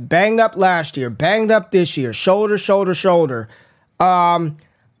Georgia, banged up last year, banged up this year, shoulder. I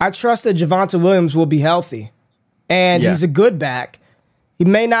trust that Javonte Williams will be healthy. And he's a good back. He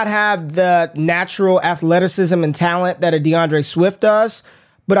may not have the natural athleticism and talent that a DeAndre Swift does,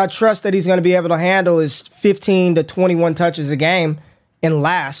 but I trust that he's going to be able to handle his 15 to 21 touches a game and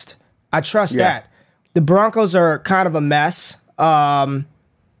last. I trust that. The Broncos are kind of a mess.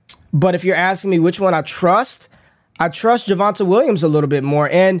 But if you're asking me which one I trust Javonte Williams a little bit more.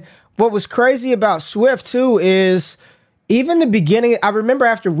 And what was crazy about Swift, too, is even the beginning, I remember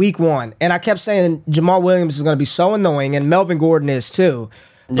after week 1, and I kept saying Jamal Williams is going to be so annoying, and Melvin Gordon is, too.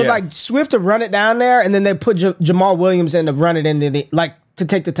 But, like, Swift to run it down there, and then they put Jamal Williams in to run it into the, like, to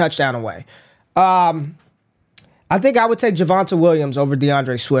take the touchdown away. I think I would take Javonte Williams over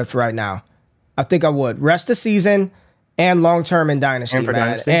DeAndre Swift right now. I think I would. Rest of season and long-term in Dynasty, man.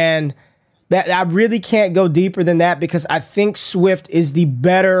 Dynasty. And that I really can't go deeper than that because I think Swift is the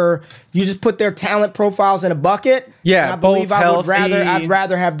better. You just put their talent profiles in a bucket. Yeah, and I believe I'd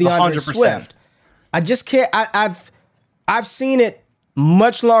rather have DeAndre 100%. Swift. I just can't. I've seen it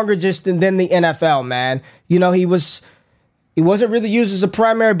much longer just than the NFL, man. You know, he wasn't really used as a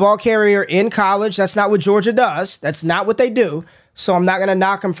primary ball carrier in college. That's not what Georgia does. That's not what they do. So I'm not going to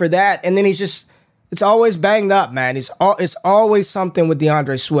knock him for that. And then it's always banged up, man. It's always something with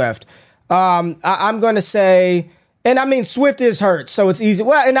DeAndre Swift. I'm going to say, and I mean, Swift is hurt, so it's easy.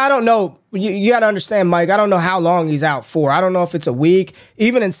 Well, and I don't know. You got to understand, Mike, I don't know how long he's out for. I don't know if it's a week.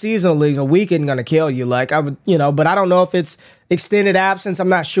 Even in seasonal leagues, a week isn't going to kill you. Like, I would, but I don't know if it's extended absence. I'm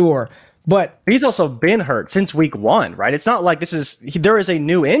not sure. But he's also been hurt since week 1, right? It's not like there is a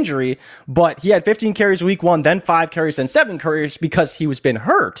new injury, but he had 15 carries week 1, then 5 carries, then 7 carries because he was been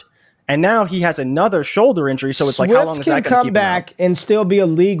hurt. And now he has another shoulder injury, so it's Swift like, how long is that going to keep him out? can come back and still be a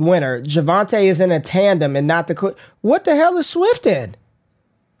league winner. Javonte is in a tandem and not the... What the hell is Swift in?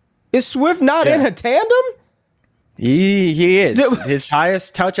 Is Swift not in a tandem? He is. His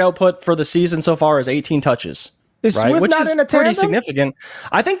highest touch output for the season so far is 18 touches. Is Swift not in a tandem? Pretty significant.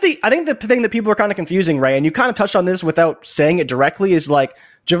 I think the thing that people are kind of confusing, Ray, and you kind of touched on this without saying it directly, is like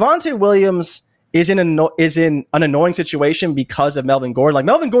Javonte Williams is in an annoying situation because of Melvin Gordon. Like,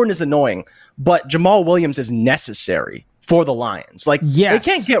 Melvin Gordon is annoying, but Jamal Williams is necessary for the Lions. Like, they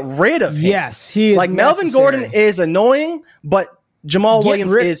can't get rid of him. Yes, he is like necessary. Melvin Gordon is annoying, but Jamal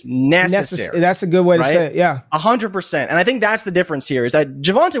Williams is necessary. That's a good way to say it. Yeah, 100%. And I think that's the difference here is that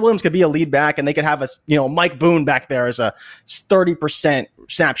Javonte Williams could be a lead back, and they could have Mike Boone back there as a 30%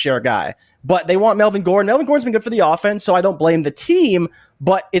 snap share guy. But they want Melvin Gordon. Melvin Gordon's been good for the offense, so I don't blame the team.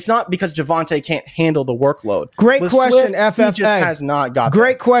 But it's not because Javonte can't handle the workload. Great question, FFA. He just has not got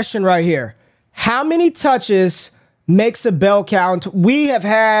Great question right here. How many touches makes a bell count? We have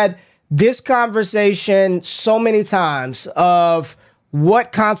had this conversation so many times of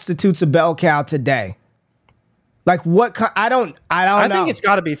what constitutes a bell cow today. Like what? I don't know. I think it's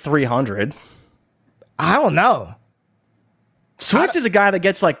got to be 300. I don't know. Swift is a guy that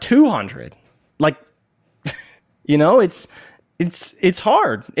gets like 200. Like, it's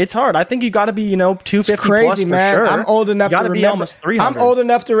hard. It's hard. I think you got to be 250 crazy, plus for man. sure. I'm old enough to remember. Be almost 300. I'm old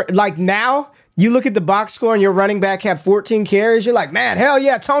enough to like now. You look at the box score and your running back had 14 carries. You're like, man, hell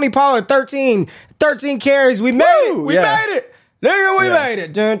yeah, Tony Pollard, 13 carries. We made it. We made it. Nigga, we made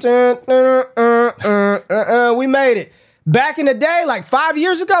it. We made it. Back in the day, like 5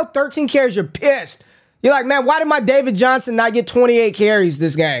 years ago, 13 carries, you're pissed. You're like, man, why did my David Johnson not get 28 carries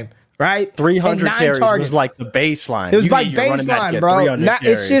this game? Right? 300 carries was like the baseline. It was like baseline, bro.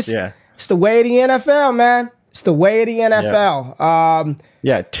 It's just, it's the way of the NFL, man. It's the way of the NFL.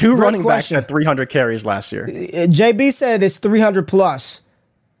 Two running backs had 300 carries last year. JB said it's 300 plus.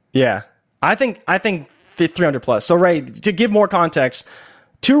 Yeah, I think 300 plus. So, Ray, to give more context,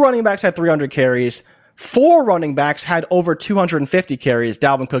 2 running backs had 300 carries. 4 running backs had over 250 carries.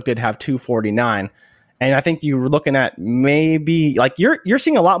 Dalvin Cook did have 249. And I think you were looking at maybe like you're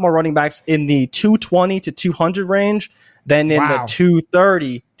seeing a lot more running backs in the 220 to 200 range than in the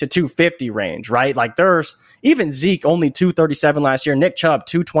 230 to 250 range, right? Like there's even Zeke only 237 last year, Nick Chubb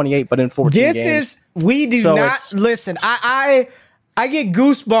 228, but in 14 games. Listen. I get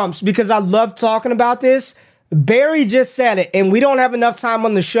goosebumps because I love talking about this. Barry just said it, and we don't have enough time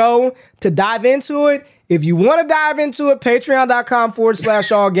on the show to dive into it. If you want to dive into it,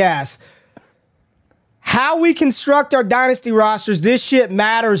 patreon.com/allgas. How we construct our dynasty rosters, this shit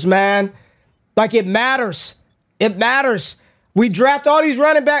matters, man. Like, it matters. It matters. We draft all these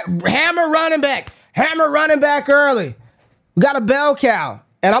running back, hammer running back early. We got a bell cow.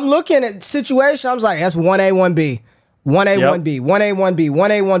 And I'm looking at situation, I was like, that's 1A, 1B. 1A, 1B, 1A, 1B,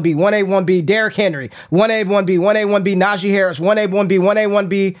 1A, 1B, 1A, 1B, Derrick Henry, 1A, 1B, 1A, 1B, Najee Harris, 1A, 1B, 1A,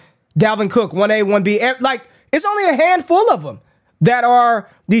 1B, Dalvin Cook, 1A, 1B. Like, it's only a handful of them that are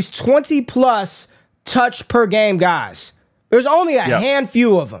these 20-plus touch per game guys. There's only a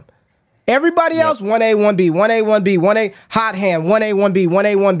handful of them. Everybody else, 1A, 1B, 1A, 1B, 1A, hot hand, 1A, 1B,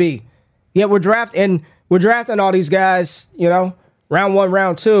 1A, 1B. Yet we're drafting all these guys, we're round 1,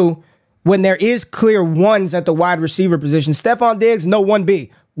 round 2, when there is clear ones at the wide receiver position. Stephon Diggs, no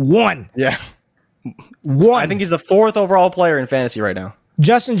 1B. 1. Yeah. 1. I think he's the 4th overall player in fantasy right now.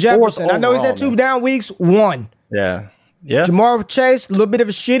 Justin Jefferson. I know he's had 2 down weeks. 1. Yeah. Yeah. Jamar Chase, a little bit of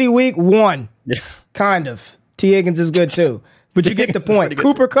a shitty week. 1. Yeah. Kind of. T. Higgins is good too. But you get the point.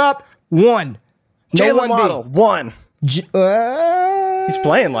 Cooper Kupp, 1. No Jalen Waddle, 1. He's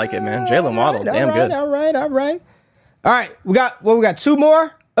playing like it, man. Jalen Waddle, damn good. All right. We got 2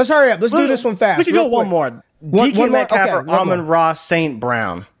 more. Let's hurry up. Let's do this one fast. We could go one more. DK Metcalf or Amon-Ra St.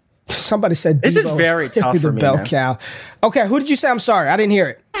 Brown. Somebody said this is very tough for me, man. Cow. Okay, who did you say? I'm sorry. I didn't hear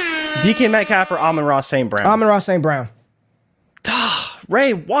it. DK Metcalf or Amon-Ra St. Brown? Amon-Ra St. Brown.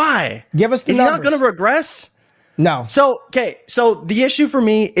 Ray, why? Give us the numbers. Is he not going to regress? No. So the issue for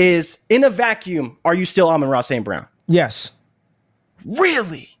me is, in a vacuum, are you still Amon-Ra St. Brown? Yes.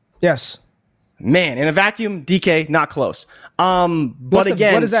 Really? Yes. Man, in a vacuum, DK, not close. But what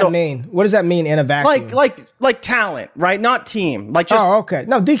does that mean? What does that mean in a vacuum? Like talent, right? Not team. Like just. Oh, okay.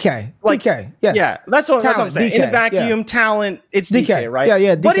 No, DK. DK. Yes. Yeah, that's what I'm saying. DK, in a vacuum, talent, it's DK, right?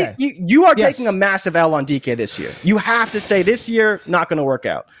 Yeah, DK. But you are taking a massive L on DK this year. You have to say this year, not going to work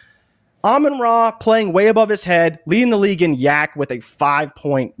out. Amon-Ra playing way above his head, leading the league in YAC with a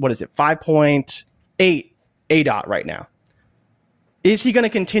 5.8 ADOT right now. Is he going to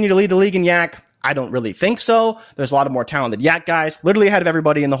continue to lead the league in YAC? I don't really think so. There's a lot of more talented YAC guys, literally ahead of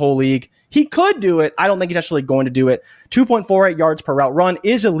everybody in the whole league. He could do it. I don't think he's actually going to do it. 2.48 yards per route run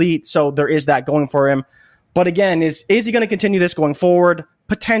is elite, so there is that going for him. But again, is he going to continue this going forward?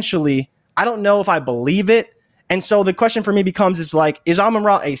 Potentially. I don't know if I believe it. And so the question for me becomes is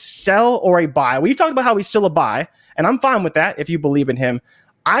Amon-Ra a sell or a buy? We've talked about how he's still a buy, and I'm fine with that if you believe in him.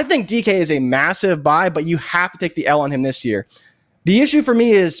 I think DK is a massive buy, but you have to take the L on him this year. The issue for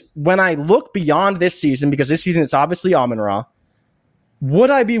me is when I look beyond this season, because this season it's obviously Amon-Ra, would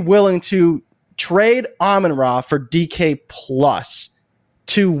I be willing to trade Amon-Ra for DK plus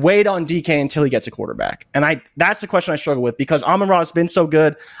to wait on DK until he gets a quarterback? And that's the question I struggle with, because Amon-Ra has been so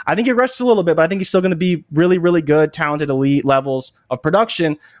good. I think he rests a little bit, but I think he's still going to be really, really good, talented, elite levels of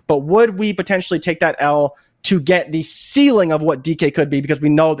production. But would we potentially take that L to get the ceiling of what DK could be, because we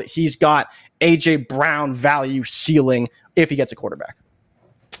know that he's got AJ Brown value ceiling if he gets a quarterback?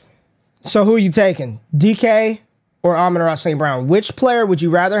 So who are you taking? DK or Amon-Ra St. Brown? Which player would you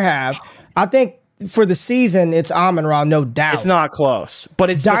rather have? I think for the season, it's Amon-Ra, no doubt. It's not close, but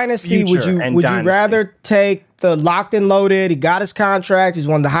it's Dynasty. Would you rather take the locked and loaded? He got his contract. He's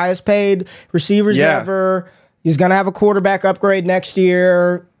one of the highest paid receivers ever. He's going to have a quarterback upgrade next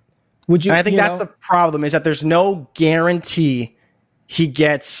year. Would you? And I think that's the problem, is that there's no guarantee he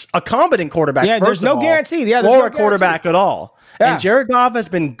gets a competent quarterback. Yeah, there's no guarantee. Yeah, or a quarterback at all. Yeah. And Jared Goff has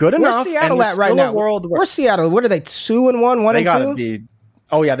been good enough. Where's Seattle at right now? Where's Seattle? What are they? 2-1, 1-2? They gotta be.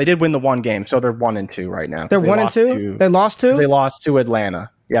 Oh yeah, they did win the one game, so they're 1-2 right now. They're 1-2. They lost to. They lost to Atlanta.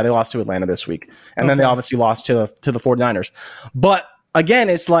 Yeah, they lost to Atlanta this week, and then they obviously lost to the 49ers. But again,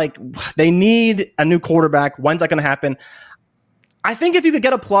 it's like they need a new quarterback. When's that going to happen? I think if you could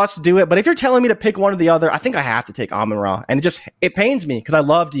get a plus, do it. But if you're telling me to pick one or the other, I think I have to take Amon-Ra. And it pains me because I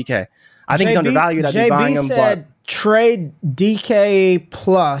love DK. I think he's undervalued. I'd be buying him. Said trade DK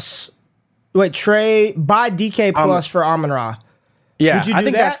plus. Buy DK plus for Amon-Ra. Yeah, would you do I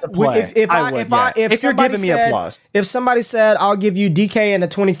think that? That's the play. If you're giving me a plus. If somebody said, I'll give you DK and a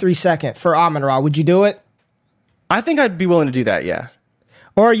 23-second for Amon-Ra, would you do it? I think I'd be willing to do that, yeah.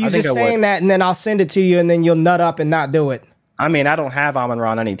 Or are you just saying that and then I'll send it to you and then you'll nut up and not do it? I mean, I don't have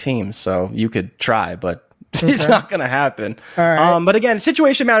Amon-Ra on any team, so you could try, but it's not going to happen. All right. But again,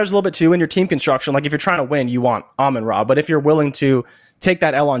 situation matters a little bit too in your team construction. Like if you're trying to win, you want Amon-Ra. But if you're willing to take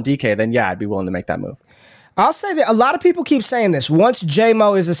that L on DK, then yeah, I'd be willing to make that move. I'll say that a lot of people keep saying this. Once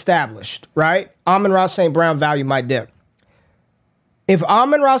J-Mo is established, right, Amon-Ra St. Brown value might dip. If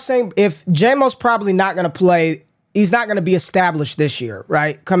J-Mo's probably not going to play, he's not going to be established this year,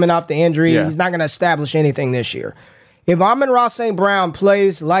 right? Coming off the injury, he's not going to establish anything this year. If Amon-Ra St. Brown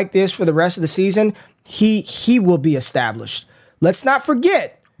plays like this for the rest of the season, he will be established. Let's not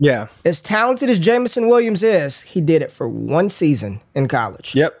forget, as talented as Jameson Williams is, he did it for one season in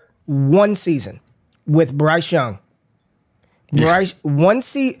college. Yep. One season with Bryce Young. Bryce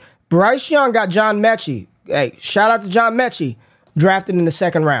Young got John Mechie. Hey, shout out to John Mechie, drafted in the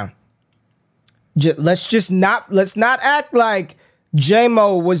second round. Let's not act like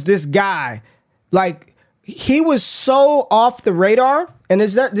J-Mo was this guy. Like, he was so off the radar, and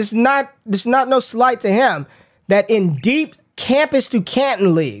this is not no slight to him, that in deep campus to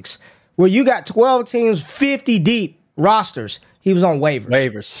Canton leagues, where you got 12 teams, 50 deep rosters, he was on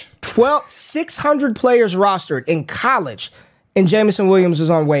waivers. 600 players rostered in college, and Jameson Williams was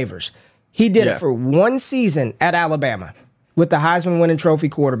on waivers. He did it for one season at Alabama with the Heisman winning trophy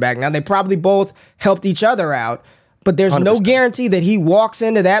quarterback. Now, they probably both helped each other out, but there's 100%. No guarantee that he walks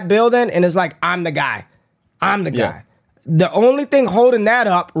into that building and is like, I'm the guy. I'm the guy. The only thing holding that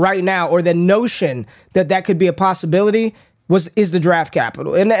up right now, or the notion that could be a possibility, is the draft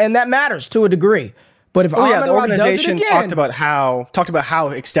capital. And that matters to a degree. But if the organization talked about how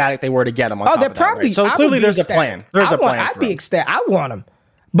ecstatic they were to get him on top of that, right? So clearly there's a plan. There's a plan. I'd be ecstatic. I want him.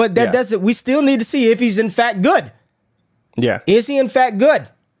 But that doesn't. We still need to see if he's in fact good. Yeah. Is he in fact good?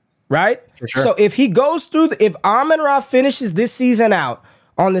 Right? For sure. So if he goes through, if Amon-Ra finishes this season out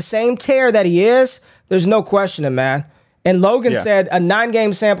on the same tear that he is, there's no questioning, man. And Logan said a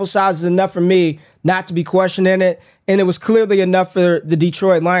 9-game sample size is enough for me not to be questioning it. And it was clearly enough for the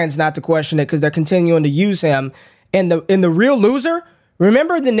Detroit Lions not to question it because they're continuing to use him. And the real loser,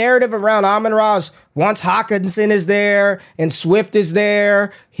 remember the narrative around Amon-Ra is once Hawkinson is there and Swift is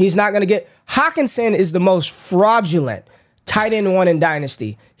there, he's not going to get... Hawkinson is the most fraudulent tight end one in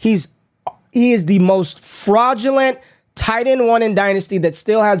Dynasty. He is the most fraudulent tight end one in Dynasty that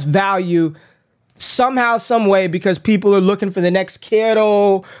still has value somehow, some way, because people are looking for the next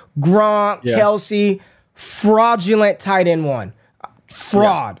Kittle, Gronk, Kelsey. Fraudulent tight end one.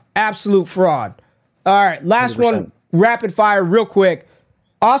 Fraud. Absolute fraud. All right, last 100%. One, rapid fire, real quick.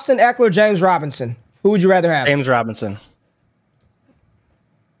 Austin Eckler, James Robinson. Who would you rather have? James Robinson.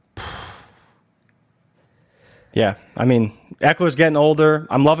 Yeah, I mean, Eckler's getting older.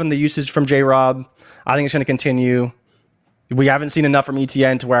 I'm loving the usage from J-Rob. I think it's going to continue. We haven't seen enough from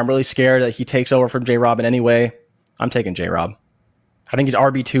ETN to where I'm really scared that he takes over from J-Rob in any way. I'm taking J-Rob. I think he's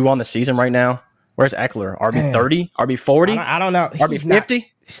RB2 on the season right now. Where's Eckler? RB30? RB40? I don't know. RB50?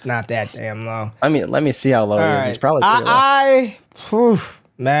 It's not that damn low. I mean, let me see how low he is. He's probably pretty low.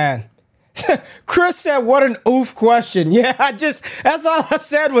 Man. Chris said, what an oof question. Yeah, that's all I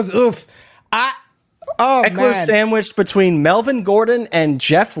said was oof. Eckler sandwiched between Melvin Gordon and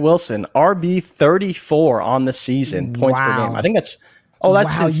Jeff Wilson, RB34 on the season, points per game. I think that's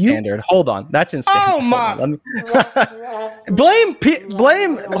in standard. Hold on. That's in standard. Oh, my.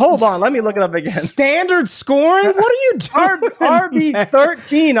 Blame. Hold on. Let me look it up again. Standard scoring? What are you doing?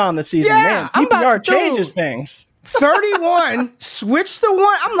 RB13 on the season. Yeah, man, PPR changes things. 31, switch to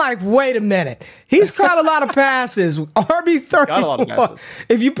 1. I'm like, wait a minute. He's caught a lot of passes. RB31. Got a lot of passes.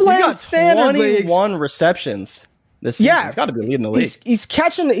 If you play in standard 21 receptions this season. He's got to be leading the league. He's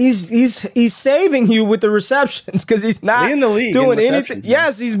catching. He's saving you with the receptions because he's not leading the league doing anything. Man.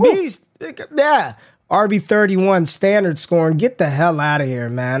 Yes, he's beast. Yeah. RB31 standard scoring. Get the hell out of here,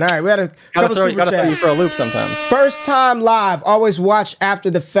 man. All right, we had a couple super chats. Gotta throw you for a loop sometimes. First time live. Always watch after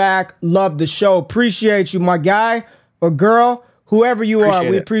the fact. Love the show. Appreciate you, my guy or girl, whoever you are.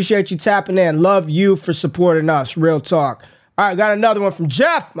 We appreciate you tapping in. Love you for supporting us. Real talk. All right, got another one from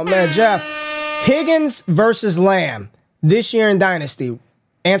Jeff, my man Jeff. Higgins versus Lamb this year in Dynasty.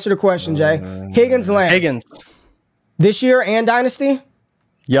 Answer the question, Jay. Higgins, Lamb. Higgins. This year and Dynasty?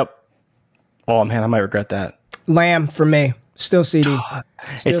 Yep. Oh, man, I might regret that. Lamb for me. Still CD.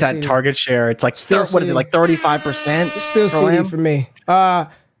 It's that target share. It's like, what is it, like 35%? Still CD Lamb? For me.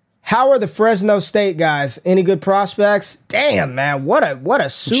 How are the Fresno State guys? Any good prospects? Damn, man. What a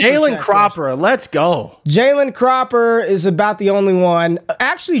super Jalen Cropper. Let's go. Jalen Cropper is about the only one.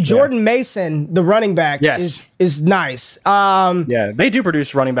 Actually, Jordan Mason, the running back, is nice. Yeah, they do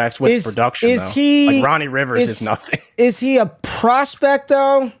produce running backs with production, though. Like Ronnie Rivers is nothing. Is he a prospect,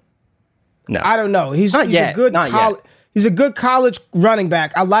 though? No. I don't know. He's a good college running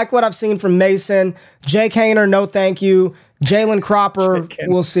back. I like what I've seen from Mason. Jake Hayner, no thank you. Jalen Cropper,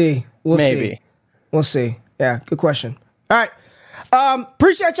 we'll see. We'll see. Yeah, good question. All right.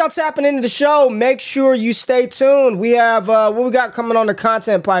 Appreciate y'all tapping into the show. Make sure you stay tuned. We have what we got coming on the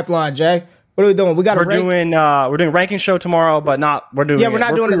content pipeline, Jay. What are we doing? We're doing ranking show tomorrow, but we're not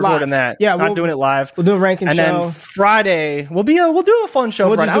doing it live. Not doing it live. We'll do a ranking show. And then Friday we'll do a fun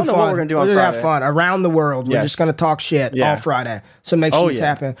show. Friday. I don't know what we're gonna do on Friday. We'll have fun around the world. We're just gonna talk shit all Friday. So make sure you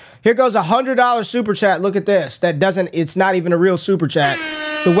tap in. Here goes $100 super chat. Look at this. It's not even a real super chat.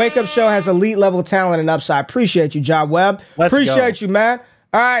 The Wake Up Show has elite level talent and upside. Appreciate you, Job Webb. Appreciate you, man.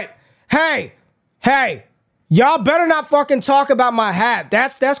 All right. Hey. Y'all better not fucking talk about my hat.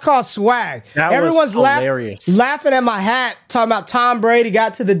 That's called swag. Everyone's laughing at my hat, talking about Tom Brady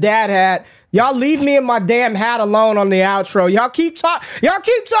got to the dad hat. Y'all leave me and my damn hat alone on the outro. Y'all keep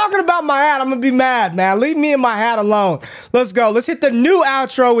talking about my hat. I'm gonna be mad, man. Leave me and my hat alone. Let's go. Let's hit the new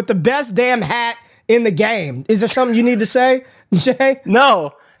outro with the best damn hat in the game. Is there something you need to say, Jay?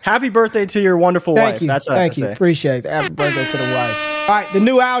 No. Happy birthday to your wonderful wife. Thank you. That's what I have to say. Appreciate it. Happy birthday to the wife. All right, the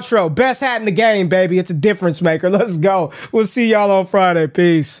new outro. Best hat in the game, baby. It's a difference maker. Let's go. We'll see y'all on Friday.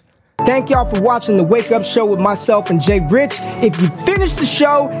 Peace. Thank y'all for watching the Wake Up Show with myself and Jay Rich. If you finished the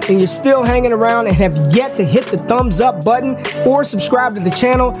show and you're still hanging around and have yet to hit the thumbs up button or subscribe to the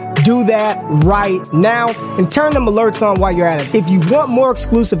channel, do that right now and turn them alerts on while you're at it. If you want more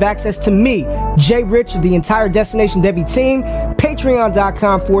exclusive access to me, Jay Rich, the entire Destination Devy team,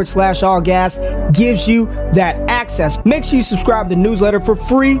 patreon.com/allgas gives you that access. Make sure you subscribe to the newsletter for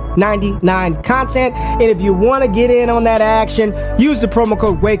free 99 content. And if you want to get in on that action, use the promo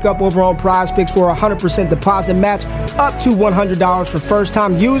code WAKEUP over on Prize Picks for a 100% deposit match up to $100 for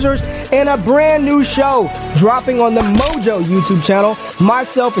first-time users. And a brand new show dropping on the Mojo YouTube channel.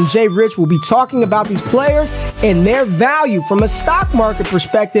 Myself and Jay Rich will be talking about these players and their value from a stock market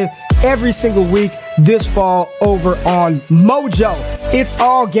perspective every single week this fall over on Mojo. It's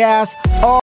all gas, all